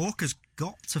 Walker's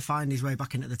got to find his way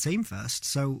back into the team first,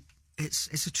 so it's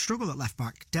a struggle at left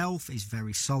back. Delph is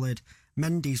very solid.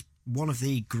 Mendy's one of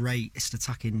the greatest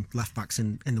attacking left backs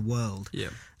in the world. Yeah,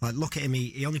 like look at him.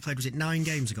 He only played 9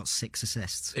 games and got 6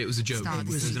 assists. It was a joke. It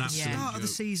was an absolute start of the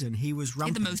season. He was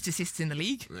rampant. The most assists in the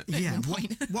league. Yeah.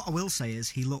 What I will say is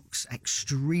he looks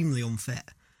extremely unfit.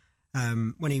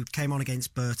 When he came on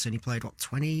against Burton, he played,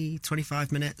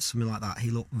 25 minutes, something like that. He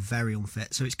looked very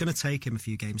unfit. So it's going to take him a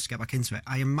few games to get back into it.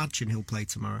 I imagine he'll play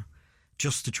tomorrow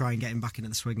just to try and get him back into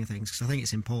the swing of things, because I think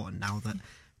it's important now that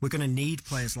we're going to need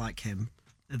players like him.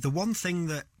 The one thing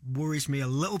that worries me a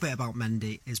little bit about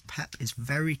Mendy is Pep is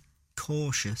very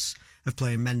cautious of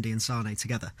playing Mendy and Sane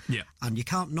together. Yeah. And you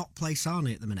can't not play Sane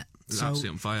at the minute. He's absolutely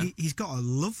on fire. He's got a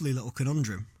lovely little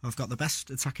conundrum. I've got the best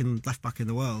attacking left-back in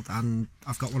the world, and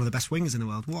I've got one of the best wingers in the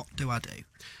world. What do I do?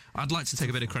 I'd like to take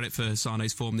a bit of credit for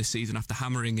Sane's form this season after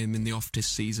hammering him in the off this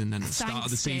season and at the start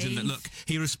of the season. That, look,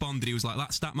 he responded. He was like,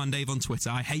 that Statman Dave on Twitter,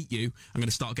 I hate you. I'm going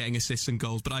to start getting assists and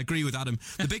goals. But I agree with Adam.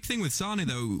 The big thing with Sane,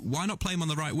 though, why not play him on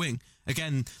the right wing?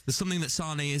 Again, there's something that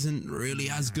Sane isn't really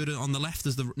as good on the left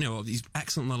as he's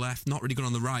excellent on the left, not really good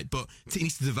on the right, but he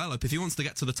needs to develop. If he wants to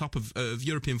get to the top of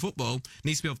European football, he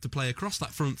needs to be able to play across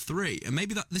that front three. And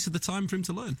maybe this is the time for him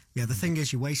to learn. Yeah, the thing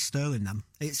is, you waste Sterling then.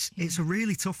 It's a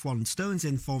really tough one. Sterling's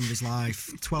in form of his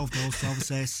life. 12 goals, 12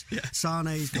 assists. Yeah.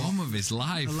 Sane's form of his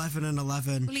life. 11 and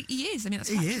 11. Well, he is. I mean, that's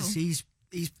he factual. is.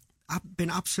 He's been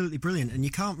absolutely brilliant, and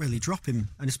you can't really drop him.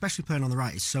 And especially playing on the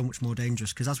right is so much more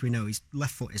dangerous because, as we know, his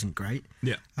left foot isn't great.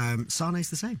 Yeah. Sane's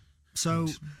the same. So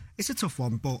it's a tough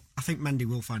one, but I think Mendy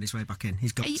will find his way back in.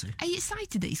 He's got to. Are you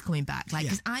excited that he's coming back?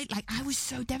 Because I was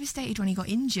so devastated when he got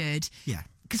injured. Yeah.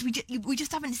 Because we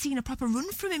just haven't seen a proper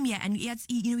run from him yet, and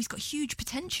he's got huge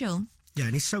potential. Yeah,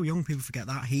 and he's so young. People forget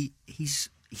that he's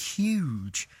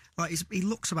huge. Like he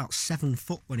looks about 7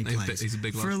 foot when he plays. He's a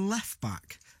big lad. For a left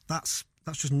back. That's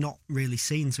just not really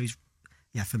seen. So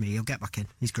for me, he'll get back in.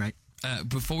 He's great.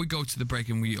 Before we go to the break,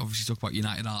 and we obviously talk about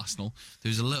United Arsenal,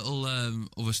 there's a little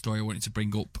other story I wanted to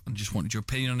bring up and just wanted your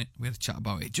opinion on it. We had a chat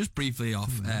about it just briefly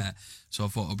off air, so I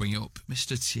thought I'd bring it up.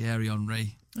 Mr. Thierry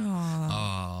Henry.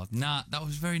 Oh, that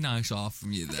was very nice off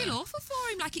from you there. I feel awful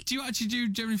for him. Do you actually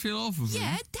generally feel awful for him?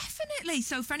 Yeah, definitely.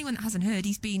 So for anyone that hasn't heard,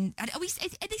 he's been... Are they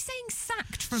saying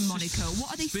sacked from Monaco?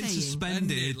 What are they saying? He's been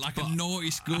suspended like a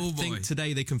naughty schoolboy. I think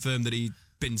today they confirmed that he'd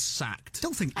been sacked. I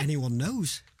don't think anyone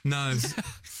knows. No.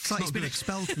 It's like he's been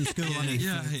expelled from school for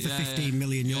 15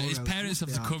 million euros. His parents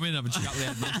have to come in and have a chat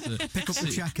with the headmaster. Pick up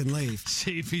the cheque and leave.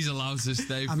 See if he's allowed to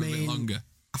stay for a bit longer.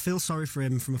 I feel sorry for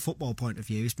him from a football point of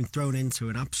view. He's been thrown into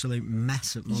an absolute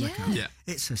mess at Monaco. Yeah.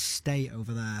 It's a state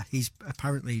over there. He's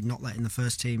apparently not letting the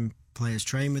first team players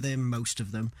train with him, most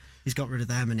of them. He's got rid of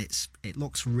them, and it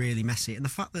looks really messy. And the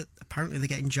fact that apparently they're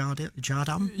getting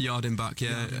Yardim back,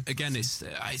 yeah. Again, it's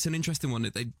an interesting one.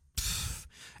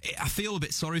 I feel a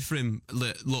bit sorry for him.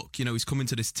 Look, he's come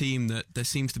into this team that there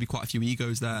seems to be quite a few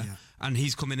egos there, and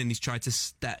he's come in and he's tried to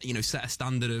set a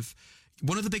standard of.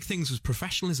 One of the big things was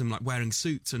professionalism, like wearing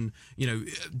suits and,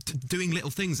 doing little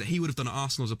things that he would have done at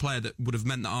Arsenal as a player that would have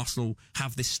meant that Arsenal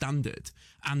have this standard.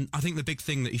 And I think the big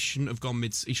thing that he shouldn't have gone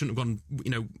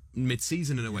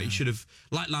mid-season in a way. He should have,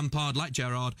 like Lampard, like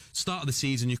Gerrard, start of the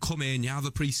season, you come in, you have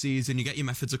a pre-season, you get your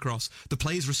methods across. The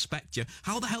players respect you.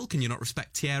 How the hell can you not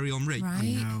respect Thierry Henry? Right.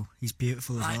 I know. He's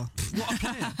beautiful as well. What a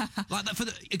player. Like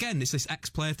that again, it's this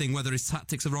ex-player thing, whether his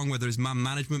tactics are wrong, whether his man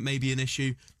management may be an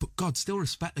issue. But God, still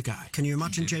respect the guy. Can you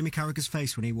imagine Jamie Carragher's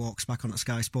face when he walks back onto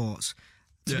Sky Sports?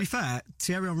 To be fair,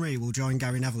 Thierry Henry will join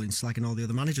Gary Neville in slagging all the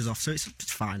other managers off, so it's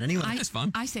fine anyway. It's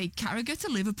fun. I say Carragher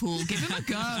to Liverpool, give him a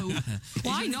go.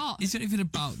 Why not? Is it even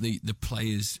about the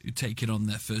players who taking on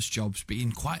their first jobs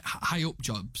being quite high up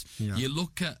jobs? Yeah. You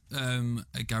look at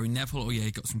Gary Neville,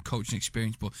 he got some coaching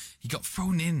experience, but he got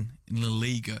thrown in La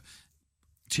Liga.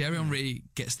 Thierry Henry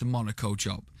gets the Monaco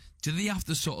job. Do they have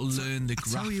to sort of learn the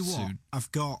graft tell you what, soon?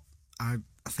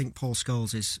 I think Paul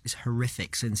Scholes is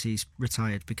horrific since he's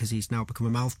retired because he's now become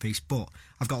a mouthpiece, but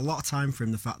I've got a lot of time for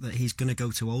him, the fact that he's going to go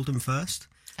to Oldham first.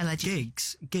 Allegedly.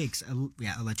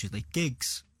 Allegedly.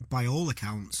 Giggs, by all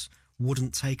accounts,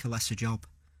 wouldn't take a lesser job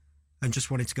and just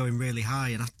wanted to go in really high.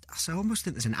 And I almost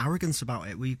think there's an arrogance about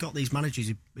it. We've got these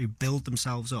managers who build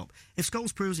themselves up. If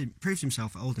Scholes proves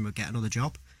himself at Oldham, he'll get another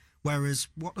job. Whereas,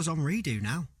 what does Henry do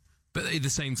now? But at the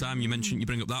same time, you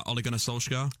bring up that Ole Gunnar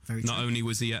Solskjaer. Not only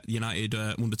was he at United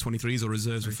under 23s or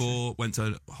reserves before, went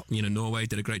to Norway,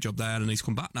 did a great job there, and he's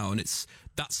come back now. And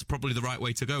that's probably the right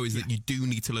way to go. Is that you do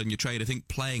need to learn your trade. I think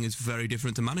playing is very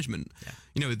different to management.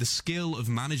 Yeah. The skill of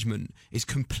management is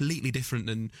completely different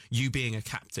than you being a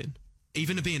captain.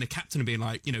 Even being a captain and being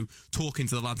like, talking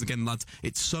to the lads again, lads,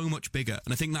 it's so much bigger.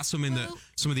 And I think that's something that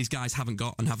some of these guys haven't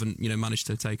got and haven't, managed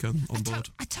to take on board.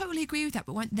 I totally agree with that.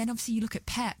 But then obviously you look at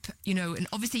Pep, and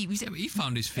obviously he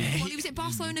found his feet. Well, he was at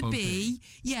Barcelona B,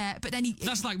 but then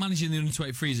that's like managing the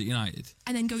under-23s at United.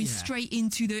 And then going straight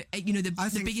into the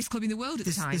biggest club in the world at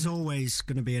the time. There's always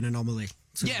going to be an anomaly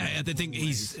Yeah, I think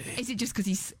he's... Is it just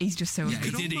because he's just so... Yeah,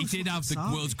 he did have the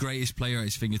world's greatest player at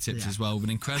his fingertips as well, with an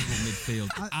incredible midfield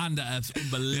and an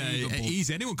unbelievable...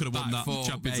 easy. Anyone could have won that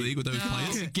Champions League with those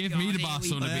players. Give me the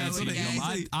Barcelona B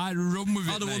team. I'd run with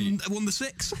it, I'd have won the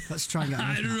 6. Let's try and get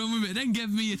I'd run with it. Then give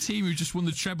me a team who just won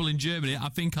the treble in Germany. I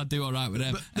think I'd do all right with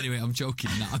them. Anyway, I'm joking.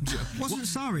 Wasn't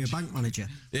Sarri a bank manager?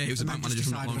 Yeah, he was a bank manager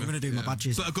from not long ago. I'm going to do my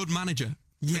badges. But a good manager.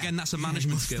 Yeah. Again, that's a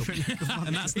management skill.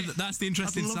 And that's the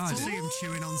interesting side. I'd love to see him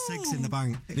chewing on 6 in the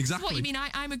bank. Exactly. What, you mean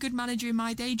I'm a good manager in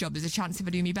my day job? There's a chance if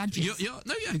I do me badges?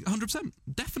 100%.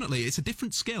 Definitely. It's a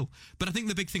different skill. But I think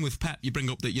the big thing with Pep, you bring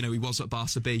up that, he was at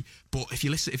Barca B, but if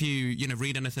you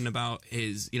read anything about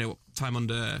his, time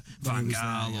under Van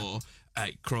Gaal or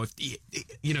Cruyff,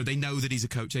 they know that he's a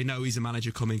coach. They know he's a manager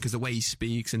coming because the way he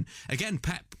speaks. And again,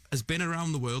 Pep has been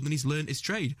around the world and he's learned his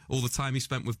trade. All the time he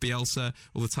spent with Bielsa,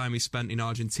 all the time he spent in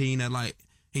Argentina,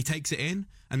 he takes it in.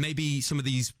 And maybe some of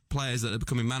these players that are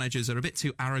becoming managers are a bit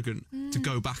too arrogant to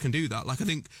go back and do that. I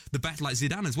think the bet, like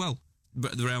Zidane as well,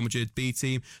 the Real Madrid B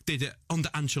team, did it under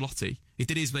Ancelotti. He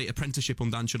did his apprenticeship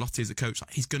under Ancelotti as a coach.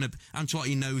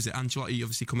 Ancelotti knows it. Ancelotti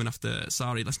obviously coming after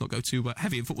Sarri. Let's not go too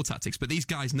heavy in football tactics, but these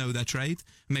guys know their trade.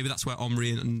 Maybe that's where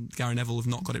Omri and Gary Neville have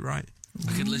not got it right.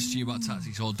 I could listen to you about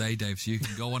tactics all day, Dave, so you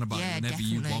can go on about it whenever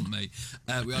you want, mate.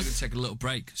 We are going to take a little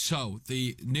break. So,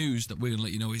 the news that we're going to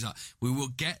let you know is that we will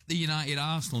get the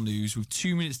United-Arsenal news with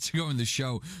 2 minutes to go in the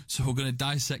show, so we're going to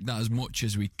dissect that as much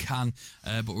as we can.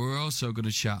 But we're also going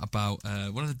to chat about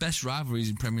one of the best rivalries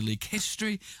in Premier League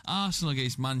history, Arsenal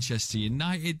against Manchester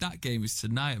United. That game is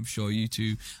tonight. I'm sure you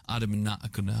two, Adam and Nat, are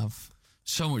going to have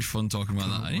so much fun talking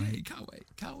about that. Yeah,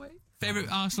 can't wait. Favourite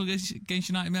Arsenal against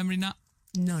United memory, Nat?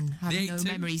 None. I have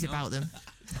no memories about them.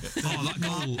 That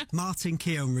goal. Martin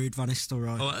Keown, Ruud van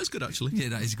Nistelrooy. Oh, that's good, actually. Yeah,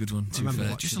 that is a good one, to be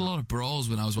fair. Just a lot of brawls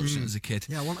when I was watching it as a kid.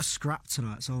 Yeah, I want a scrap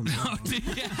tonight. So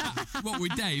What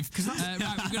with Dave? Right,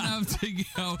 we're going to have to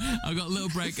go. I've got a little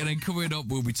break, and then coming up,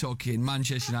 we'll be talking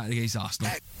Manchester United against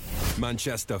Arsenal.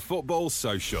 Manchester Football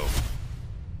Social.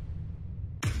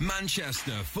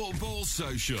 Manchester Football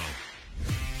Social.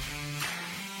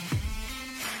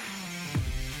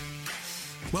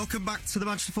 Welcome back to the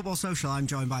Manchester Football Social. I'm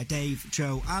joined by Dave,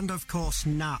 Joe, and of course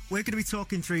Nat. We're going to be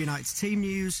talking through United's team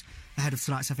news ahead of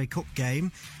tonight's FA Cup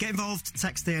game. Get involved,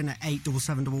 text in at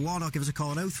 87711 or give us a call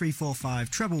on 0345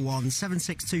 111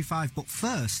 7625. But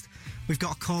first, we've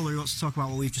got a caller who wants to talk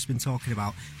about what we've just been talking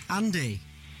about. Andy.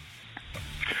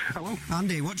 Hello.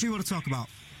 Andy, what do you want to talk about?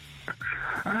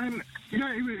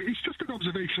 It's just an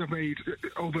observation I've made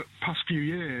over the past few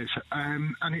years,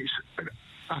 and it's...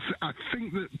 I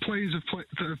think that players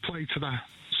that have played to the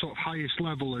sort of highest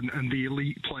level and the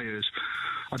elite players,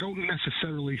 I don't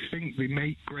necessarily think they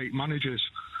make great managers.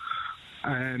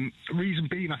 Reason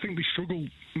being, I think they struggle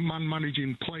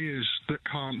managing players that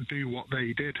can't do what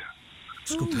they did.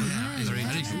 Very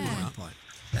point.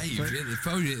 Hey, you've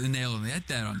probably hit the nail on the head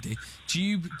there, Andy. Do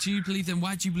you believe then?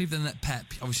 Why do you believe then that Pep,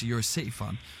 obviously you're a City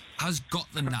fan, has got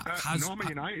the knack? No, I'm a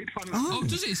United fan. Oh,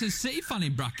 does it? It says City fan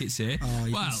in brackets here.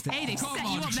 Well, hey, they set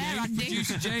you up there, Andy.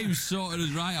 Producer James sorted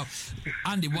us right out.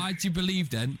 Andy, why do you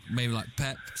believe then, maybe like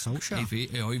Pep,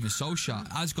 Solskjaer, or even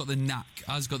Solskjaer, has got the knack,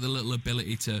 has got the little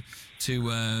ability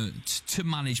to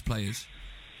manage players?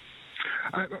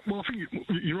 Well, I think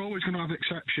you're always going to have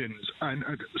exceptions. And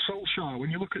Solskjaer, when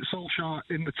you look at Solskjaer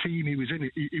in the team he was in,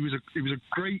 he was a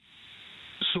great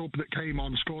sub that came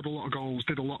on, scored a lot of goals,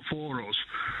 did a lot for us,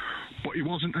 but he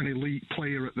wasn't an elite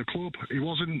player at the club. He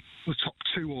wasn't the top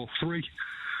 2 or 3.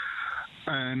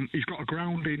 He's got a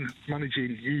grounding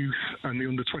managing youth and the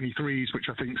under-23s, which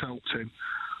I think's helped him.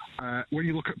 When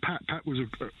you look at Pep was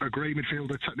a great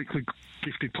midfielder, technically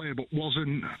gifted player, but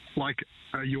wasn't like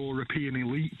a European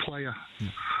elite player.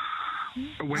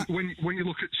 When you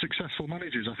look at successful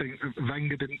managers, I think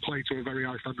Wenger didn't play to a very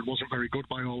high standard, wasn't very good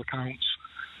by all accounts.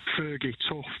 Fergie,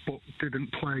 tough, but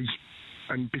didn't play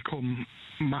and become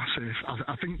massive.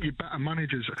 I think your better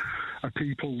managers are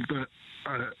people that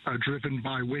are driven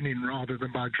by winning rather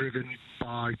than driven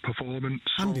by performance.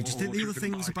 Andy, do you think the other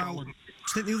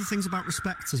things about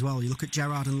respect as well? You look at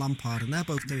Gerrard and Lampard, and they're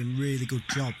both doing really good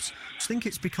jobs. Do you think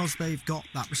it's because they've got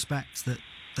that respect that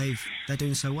they're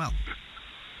doing so well?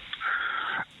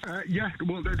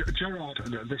 Well, Gerrard,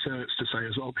 this hurts to say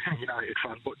as well, being a United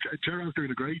fan, but Gerrard's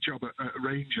doing a great job at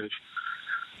Rangers.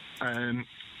 And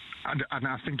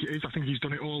I think it is. I think he's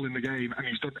done it all in the game, and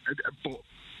he's done. But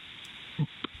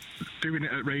doing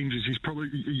it at Rangers,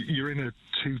 you're in a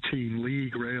 2-team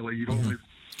league, really. You've only.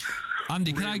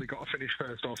 Andy, really got to finish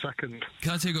first or second.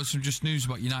 Can I tell you some just news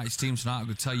about United's team tonight? I'm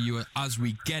going to tell you as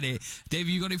we get it. Dave,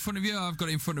 you got it in front of you? I've got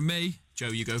it in front of me. Joe,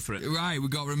 you go for it. Right, we've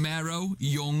got Romero,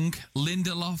 Young,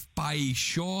 Lindelof, Bailly,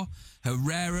 Shaw,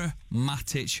 Herrera,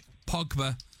 Matic,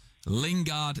 Pogba,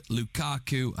 Lingard,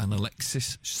 Lukaku and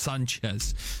Alexis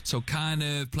Sanchez. So kind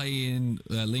of playing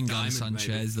Lingard Diamond, and Sanchez,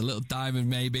 maybe. the little diamond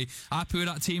maybe. Happy with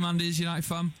that team, Andy, as United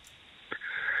fan?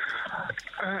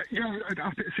 Yeah, I'd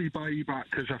happy to see Bailly back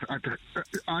because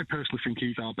I personally think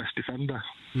he's our best defender.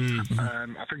 Mm-hmm.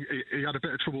 I think he had a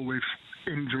bit of trouble with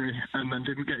injury and then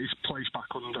didn't get his place back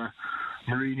under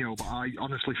Mourinho. But I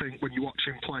honestly think when you watch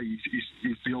him play,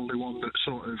 he's the only one that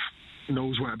sort of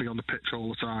knows where to be on the pitch all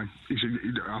the time.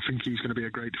 I think he's going to be a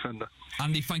great defender.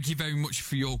 Andy, thank you very much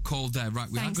for your call there. Right,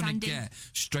 we Thanks, are going to Andy. get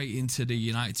straight into the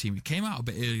United team. It came out a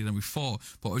bit earlier than we thought,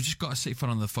 but we've just got a city fan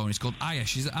on the phone. It's called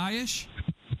Ayesh. Is it Ayesh?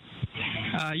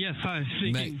 Yes, hi,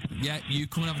 speaking. Mate, yeah, you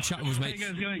come and have a chat with us, mate. How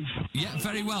you guys going? Yeah,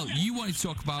 very well. You wanted to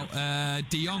talk about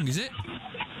De Jong, is it?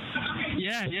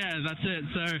 Yeah, that's it.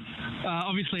 So,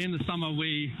 obviously in the summer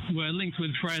we were linked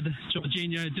with Fred.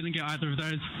 Jorginho didn't get either of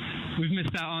those. We've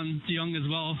missed out on De Jong as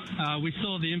well. We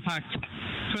saw the impact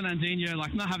Fernandinho,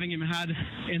 like not having him had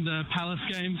in the Palace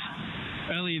games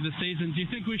early this season. Do you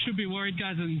think we should be worried,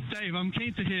 guys? And Dave, I'm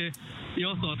keen to hear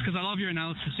your thoughts because I love your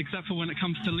analysis, except for when it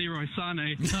comes to Leroy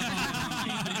Sané.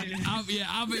 I'll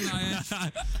be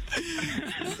my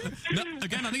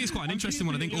Again, I think it's quite an interesting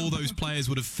one. I think all those players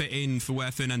would have fit in for where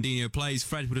Fernandinho plays.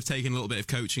 Fred would have taken a little bit of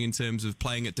coaching in terms of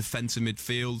playing at defensive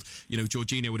midfield. You know,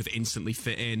 Jorginho would have instantly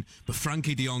fit in. But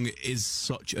Frankie de Jong is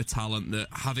such a talent that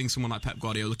having someone like Pep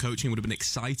Guardiola coaching would have been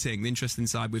exciting. The interesting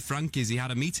side with Frankie is he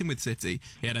had a meeting with City.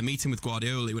 He had a meeting with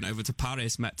Guardiola. He went over to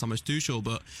Paris, met Thomas Tuchel,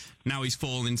 but now he's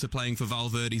fallen into playing for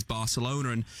Valverde's Barcelona,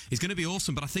 and he's going to be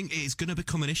awesome. But I think it's going to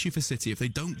become an issue for City if they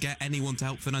don't get anyone to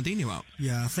help Fernandinho out.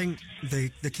 Yeah, I think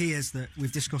the key is that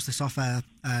we've discussed this off air,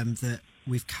 that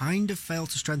we've kind of failed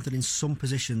to strengthen in some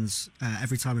positions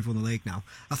every time we've won the league now.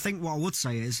 I think what I would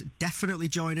say is definitely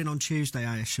join in on Tuesday,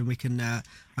 Ayesh, and we can,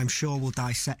 I'm sure we'll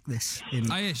dissect this in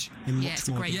Ayesh. In much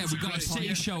more. Yeah, we've got a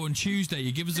City show on Tuesday.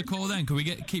 You give us a call then. Can we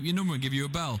keep your number and give you a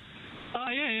bell?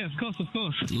 Yeah, of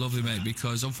course. Lovely, mate,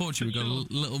 because unfortunately we've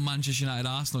got a little Manchester United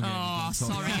Arsenal game. Oh,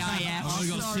 sorry, Ayesh. We've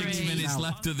got 6 minutes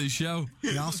left of the show.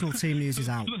 The Arsenal team news is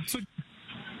out.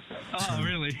 Oh,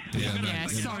 really? Yeah,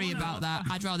 sorry about that.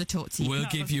 I'd rather talk to you. We'll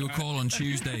give you a call on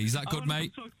Tuesday. Is that good,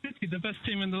 mate? The best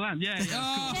team in the land. Yeah.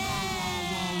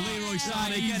 Leroy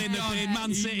Sané, get in the bin.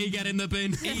 Man City, get in the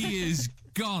bin. He is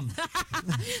gone.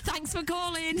 Thanks for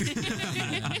calling.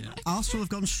 Arsenal have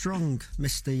gone strong,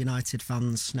 Mr. United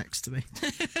fans next to me.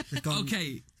 They've gone,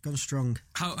 gone strong.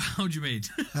 How do you mean?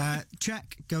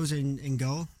 Cech goes in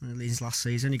goal in Leeds last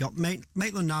season. He got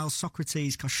Maitland-Niles,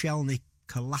 Socrates, Koscielny,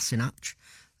 Kolasinac,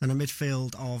 and a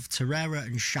midfield of Torreira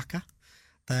and Xhaka.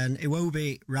 Then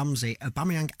Iwobi, Ramsey,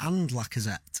 Aubameyang and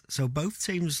Lacazette. So both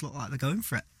teams look like they're going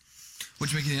for it. What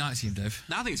do you make of the United team, Dave?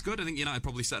 No, I think it's good. I think United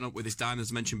probably setting up with his diamond,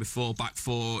 as mentioned before, back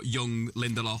for Young,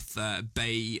 Lindelof,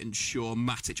 Bailly and Shaw,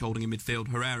 Matic holding in midfield,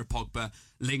 Herrera, Pogba,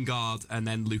 Lingard, and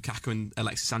then Lukaku and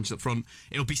Alexis Sanchez up front.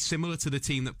 It'll be similar to the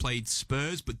team that played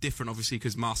Spurs, but different, obviously,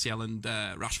 because Martial and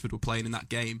Rashford were playing in that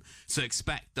game. So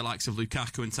expect the likes of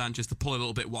Lukaku and Sanchez to pull a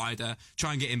little bit wider,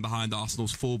 try and get in behind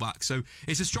Arsenal's fullback. So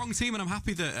it's a strong team, and I'm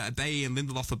happy that Bailly and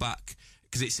Lindelof are back,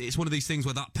 because it's one of these things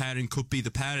where that pairing could be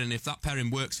the pairing, and if that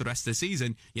pairing works for the rest of the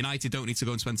season, United don't need to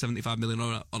go and spend 75 million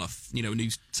on a new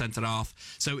centre half.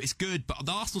 So it's good, but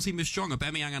the Arsenal team is strong.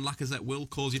 Aubameyang and Lacazette will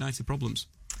cause United problems.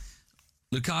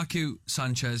 Lukaku,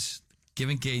 Sanchez,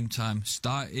 given game time,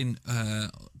 starting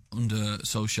under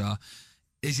Solskjaer.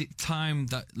 Is it time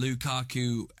that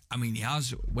Lukaku, I mean, he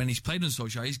has, when he's played under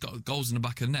Solskjaer, he's got goals in the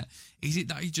back of the net. Is it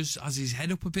that he just has his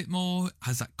head up a bit more,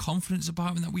 has that confidence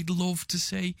about him that we'd love to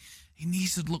see? He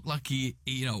needs to look like I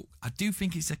do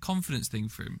think it's a confidence thing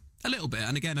for him. A little bit.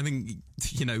 And again, I think,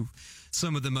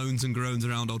 some of the moans and groans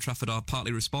around Old Trafford are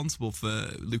partly responsible for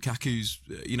Lukaku's,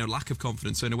 lack of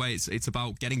confidence. So in a way, it's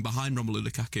about getting behind Romelu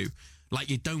Lukaku.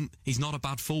 He's not a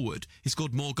bad forward. He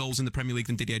scored more goals in the Premier League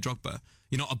than Didier Drogba.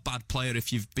 You're not a bad player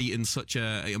if you've beaten such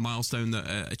a milestone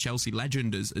that a Chelsea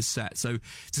legend has set. So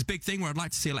it's a big thing where I'd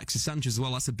like to see Alexis Sanchez as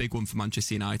well. That's a big one for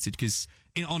Manchester United, because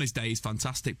on his day he's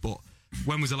fantastic, but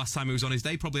when was the last time he was on his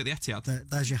day? Probably at the Etihad.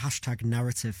 There's your hashtag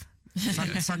narrative.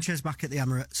 Sanchez back at the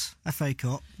Emirates, FA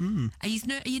Cup. Are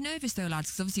you nervous though, lads?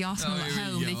 Because obviously Arsenal at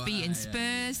home, they've beaten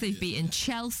Spurs, they've beaten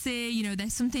Chelsea. You know,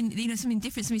 there's something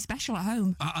different, something special at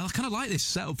home. I kind of like this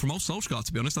setup from old Solskjaer,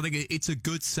 to be honest. I think it's a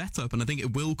good setup, and I think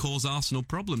it will cause Arsenal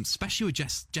problems, especially with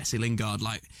Jesse Lingard.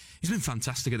 Like, he's been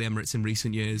fantastic at the Emirates in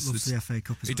recent years. Loves the FA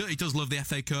Cup as well. He does love the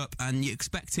FA Cup, and you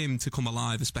expect him to come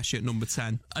alive, especially at number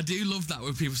 10. I do love that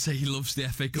when people say he loves the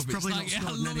FA Cup. He's probably not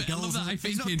scored in any goals.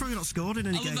 He's probably not scored in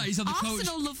any games. That he's on the Arsenal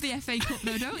coach. love the FA Cup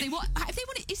though, don't they? What have they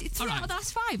won it? Is it 3 out of the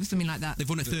last 5 or something like that? They've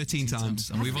won it 13 times.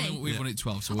 And we've won it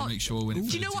 12, so we'll make sure we'll win it.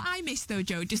 Do you know what I miss though,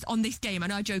 Joe? Just on this game, I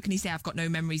know I jokingly say I've got no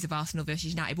memories of Arsenal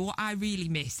versus United, but what I really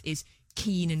miss is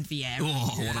Keane and Vieira.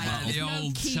 Oh, what about there's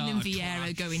no Keane and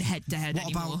Vieira going head to head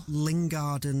anymore. What about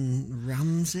Lingard and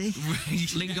Ramsey?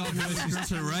 Lingard versus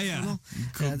Torreira.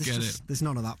 There's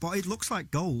none of that, but it looks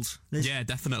like goals. Yeah,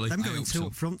 definitely. Them going two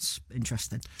up front's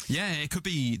interesting. Yeah, it could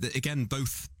be that, again,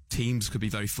 both teams could be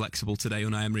very flexible today.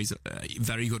 Unai Emery's a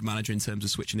very good manager in terms of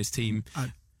switching his team.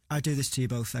 I do this to you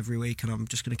both every week, and I'm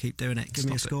just going to keep doing it. Give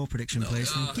me a score prediction,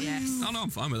 please. Yes. Oh, no, I'm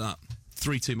fine with that.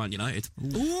 3-2 Man United.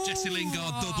 Ooh. Jesse Lingard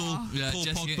double. Yeah, Paul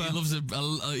Jesse,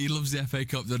 Pogba. he loves the FA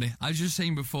Cup, doesn't he? I was just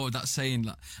saying before that saying,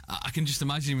 like, I can just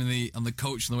imagine him on the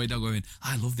coach on the way down going,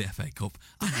 I love the FA Cup.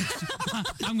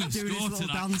 I'm going to score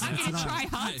tonight. I'm going to try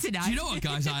hard tonight. Do you know what,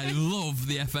 guys? I love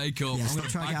the FA Cup. Yeah, I'm going to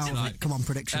try to get out of it. Come on,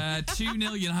 prediction.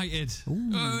 2-0 United.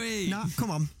 No,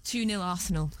 come on. 2-0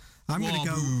 Arsenal. I'm going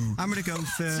to go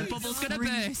for. The bubble's going to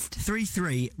burst.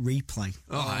 3-3 replay.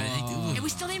 Are we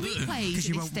still in replays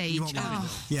at this stage?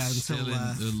 Yeah, still in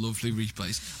the lovely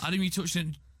replays. Adam, you touched on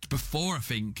it before, I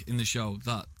think, in the show,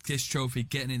 that this trophy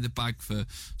getting in the bag for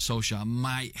Solskjaer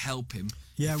might help him.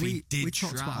 Yeah, we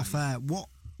talked about off air.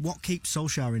 What keeps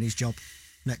Solskjaer in his job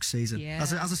next season? Yeah.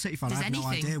 As a City fan, I have no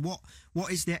idea. What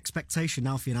is the expectation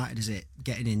now for United? Is it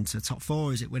getting into top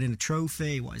 4? Is it winning a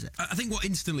trophy? What is it? I think what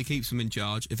instantly keeps him in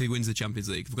charge, if he wins the Champions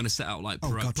League, if we're going to set out like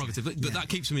prerogative, but that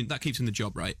keeps him in the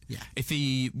job, right? Yeah. If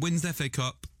he wins the FA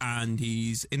Cup and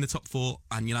he's in the top 4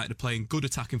 and United are playing good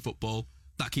attacking football,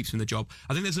 that keeps him in the job.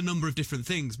 I think there's a number of different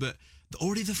things, but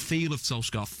already the feel of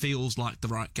Solskjaer feels like the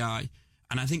right guy.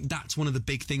 And I think that's one of the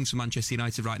big things for Manchester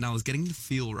United right now, is getting the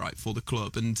feel right for the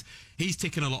club. And he's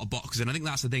ticking a lot of boxes. And I think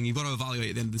that's the thing. You've got to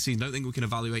evaluate at the end of the season. I don't think we can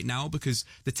evaluate now because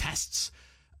the tests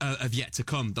have yet to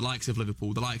come. The likes of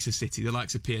Liverpool, the likes of City, the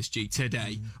likes of PSG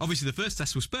today. Obviously, the first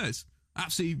test was Spurs.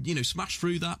 Absolutely, smashed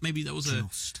through that. Maybe that was De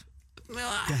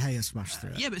Gea smashed through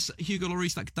it. Yeah, but Hugo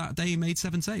Lloris that day made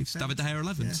 7 saves. David De Gea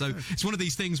 11. Yeah, so it's one of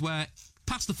these things where,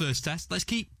 past the first test, let's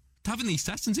keep having these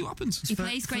tests and see what happens. He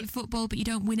plays great football, but you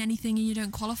don't win anything and you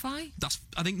don't qualify.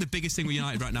 I think the biggest thing with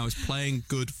United right now is playing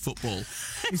good football.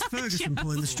 Is Ferguson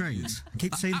pulling the strings? I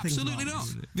keep seeing things. Absolutely not.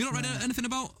 Have you not read anything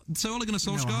about Sir Ole Gunnar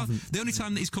Solskjaer? No, the only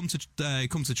time that he's come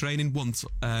to training once,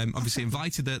 obviously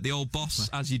invited the old boss,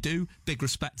 as you do. Big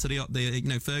respect to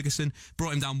the Ferguson.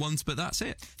 Brought him down once, but that's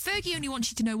it. Fergie only wants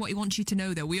you to know what he wants you to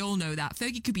know, though. We all know that.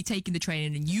 Fergie could be taking the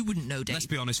training and you wouldn't know, Dave. Let's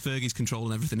be honest, Fergie's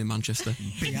controlling everything in Manchester.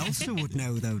 Bielsa would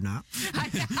know, though, Nat.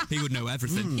 He would know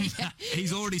everything. Yeah.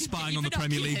 He's already spying on the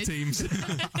Premier League teams.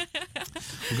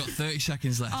 We've got 30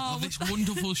 seconds left of this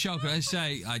wonderful show. Can I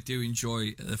say, I do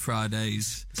enjoy the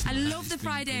Fridays. I love the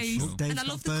Fridays. And I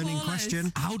love the callers.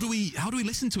 Question. How do we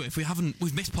listen to it if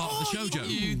we've missed part of the show, Joe?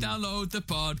 You download the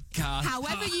podcast.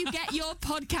 However you get your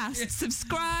podcast,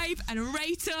 subscribe and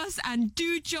rate us and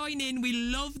do join in. We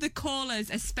love the callers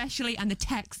especially, and the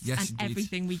texts and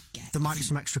everything we get. There might be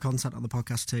some extra content on the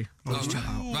podcast too. Always check that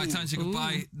out. Right, time to say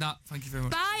goodbye. Nat, thank you very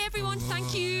much. Bye everyone,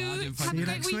 thank you. Have a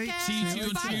great weekend. See you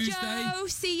on Bye, Tuesday. Joe.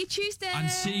 See you Tuesday.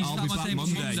 And see I'll be back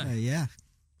Monday. Yeah.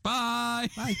 Bye.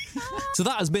 Bye. So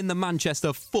that has been the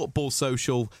Manchester Football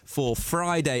Social for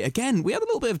Friday. Again, we had a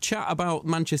little bit of chat about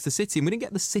Manchester City, and we didn't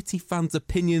get the City fans'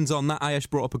 opinions on that. Ayesh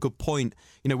brought up a good point.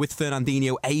 With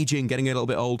Fernandinho ageing, getting a little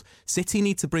bit old, City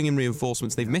need to bring in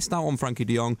reinforcements. They've missed out on Frankie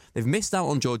de Jong. They've missed out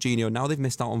on Jorginho. Now they've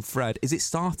missed out on Fred. Is it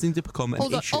starting to become an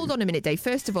issue? Hold on a minute, Dave.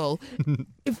 First of all,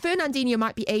 Fernandinho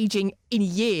might be ageing in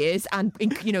years and,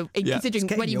 considering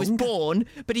when he was born,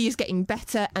 but he is getting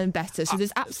better and better. So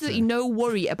there's absolutely no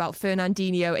worry about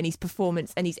Fernandinho and his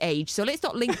performance and his age. So let's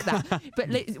not link that. But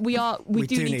we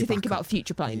do need to think about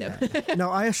future planning, though. No,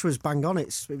 Ayesh was bang on.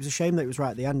 It was a shame that it was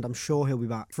right at the end. I'm sure he'll be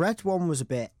back. Fred one was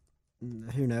a bit,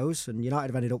 who knows? And United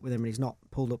have ended up with him and he's not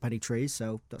pulled up any trees,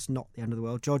 so that's not the end of the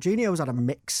world. Jorginho's had a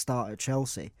mixed start at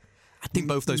Chelsea. I think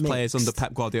both those players under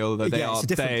Pep Guardiola, though, they're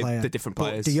different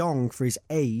players. But De Jong, for his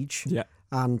age,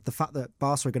 and the fact that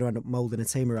Barca are going to end up moulding a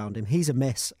team around him, he's a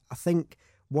miss. I think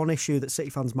one issue that City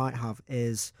fans might have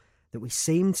is that we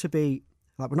seem to be,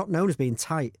 we're not known as being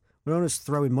tight we're not just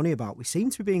throwing money about. We seem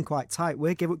to be being quite tight.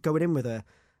 We're going in with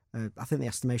I think the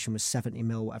estimation was 70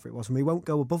 mil, whatever it was, and we won't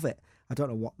go above it. I don't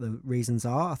know what the reasons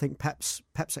are. I think Pep's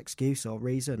excuse or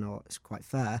reason, or it's quite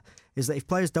fair, is that if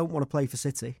players don't want to play for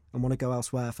City and want to go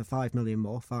elsewhere for 5 million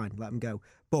more, fine, let them go.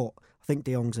 But I think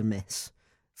De Jong's a miss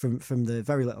from the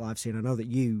very little I've seen. I know that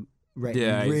you rate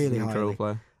him really highly.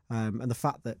 Player. And the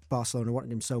fact that Barcelona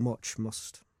wanted him so much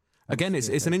must... Again,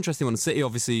 it's an interesting one. City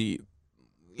obviously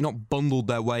not bundled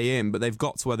their way in, but they've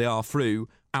got to where they are through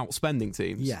outspending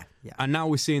teams. Yeah. And now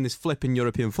we're seeing this flip in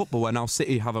European football where now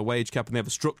City have a wage cap and they have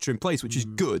a structure in place, which is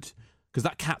good because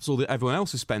that caps all that everyone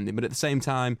else is spending. But at the same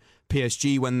time,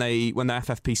 PSG, when their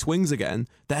FFP swings again,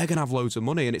 they're going to have loads of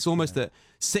money. And it's almost that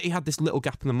City had this little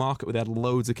gap in the market where they had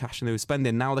loads of cash and they were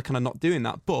spending. Now they're kind of not doing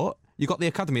that. But you've got the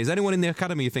academy. Is anyone in the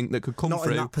academy you think that could come through? Not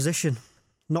in that position.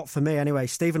 Not for me anyway.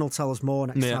 Stephen will tell us more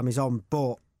next time he's on.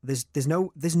 But there's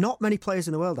not many players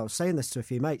in the world. I was saying this to a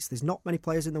few mates. There's not many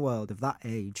players in the world of that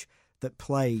age that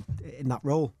play in that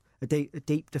role. A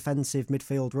deep defensive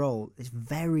midfield role is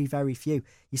very, very few.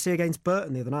 You see against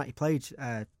Burton the other night, he played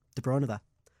De Bruyne there,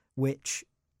 which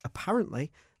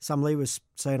apparently Sam Lee was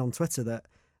saying on Twitter that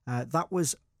that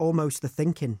was almost the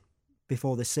thinking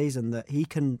before this season, that he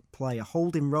can play a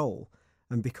holding role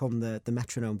and become the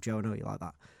metronome. Joe, I know you like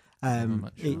that.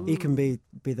 He can be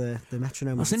the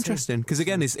metronome. That's interesting because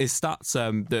again, his stats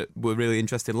that were really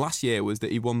interesting last year was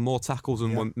that he won more tackles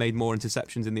and made more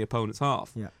interceptions in the opponent's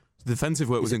half. Yeah. The defensive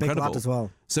work was incredible. Big lad as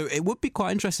well. So it would be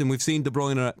quite interesting. We've seen De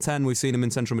Bruyne at 10, we've seen him in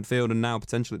central midfield, and now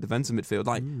potentially defensive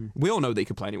midfield. We all know that he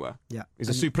can play anywhere. Yeah, he's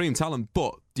a supreme talent.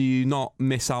 But do you not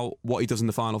miss out what he does in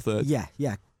the final third? Yeah,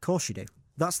 of course you do.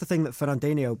 That's the thing that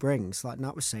Fernandinho brings. Like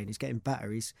Nat was saying, he's getting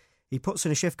better. He puts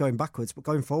in a shift going backwards, but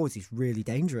going forwards, he's really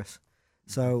dangerous.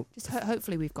 So just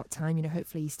hopefully we've got time.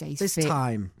 Hopefully he stays fit. There's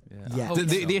time. Yeah.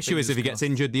 The issue is if he gets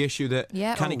injured. The issue that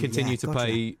can he continue to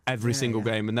play every single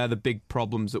game, and they're the big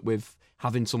problems that with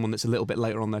having someone that's a little bit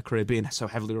later on their career being so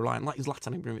heavily reliant, like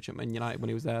Zlatan Ibrahimovic at Man United when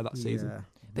he was there that season.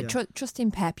 But trust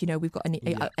in Pep, we've got an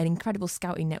incredible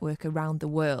scouting network around the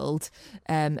world.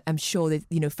 I'm sure that,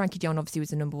 Frankie de Jong obviously was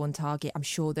the number one target. I'm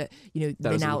sure that,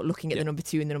 they're now looking at the number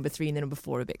 2 and the number 3 and the number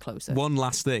 4 a bit closer. One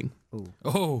last thing.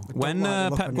 When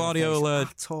Pep Guardiola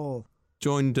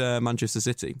joined Manchester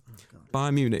City,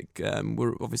 Bayern Munich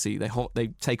were obviously, they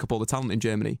take up all the talent in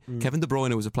Germany. Kevin De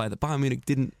Bruyne was a player that Bayern Munich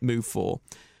didn't move for.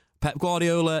 Pep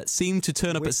Guardiola seemed to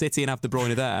turn up at City and have De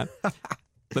Bruyne there.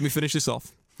 Let me finish this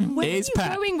off. Where are you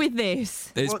going with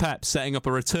this? Is Pep setting up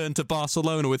a return to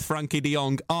Barcelona with Frankie de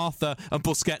Jong, Arthur and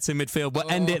Busquets in midfield?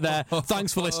 We'll end it there.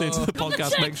 Thanks for listening to the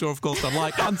podcast. Make sure, of course, to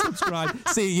like and subscribe.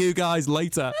 See you guys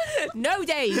later. No,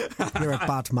 Dave. You're a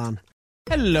bad man.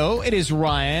 Hello, it is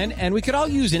Ryan, and we could all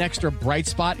use an extra bright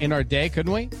spot in our day,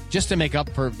 couldn't we? Just to make up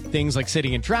for things like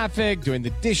sitting in traffic, doing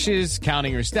the dishes,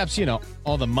 counting your steps,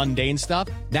 all the mundane stuff.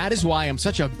 That is why I'm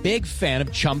such a big fan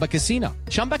of Chumba Casino.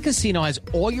 Chumba Casino has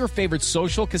all your favorite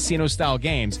social casino-style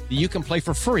games that you can play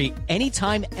for free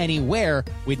anytime, anywhere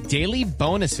with daily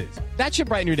bonuses. That should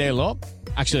brighten your day a little.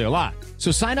 Actually, a lot.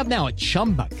 So sign up now at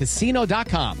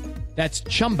ChumbaCasino.com. That's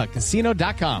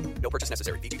ChumbaCasino.com. No purchase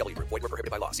necessary. VGW Group. Void where prohibited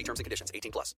by law. See terms and conditions.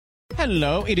 18+.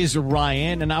 Hello, it is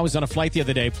Ryan, and I was on a flight the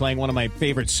other day playing one of my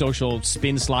favorite social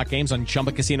spin slot games on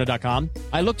ChumbaCasino.com.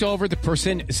 I looked over at the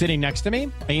person sitting next to me,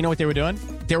 and you know what they were doing?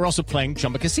 They were also playing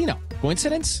Chumba Casino.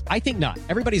 Coincidence? I think not.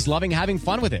 Everybody's loving having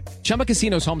fun with it. Chumba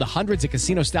Casino is home to hundreds of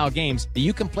casino-style games that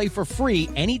you can play for free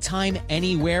anytime,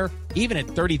 anywhere, even at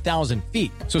 30,000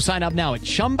 feet. So sign up now at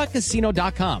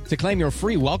ChumbaCasino.com to claim your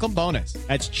free welcome bonus.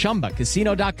 That's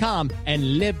ChumbaCasino.com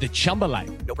and live the Chumba life.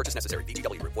 No purchase necessary.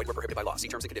 VGW Group. Void where prohibited by law. See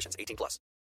terms and conditions. 18+.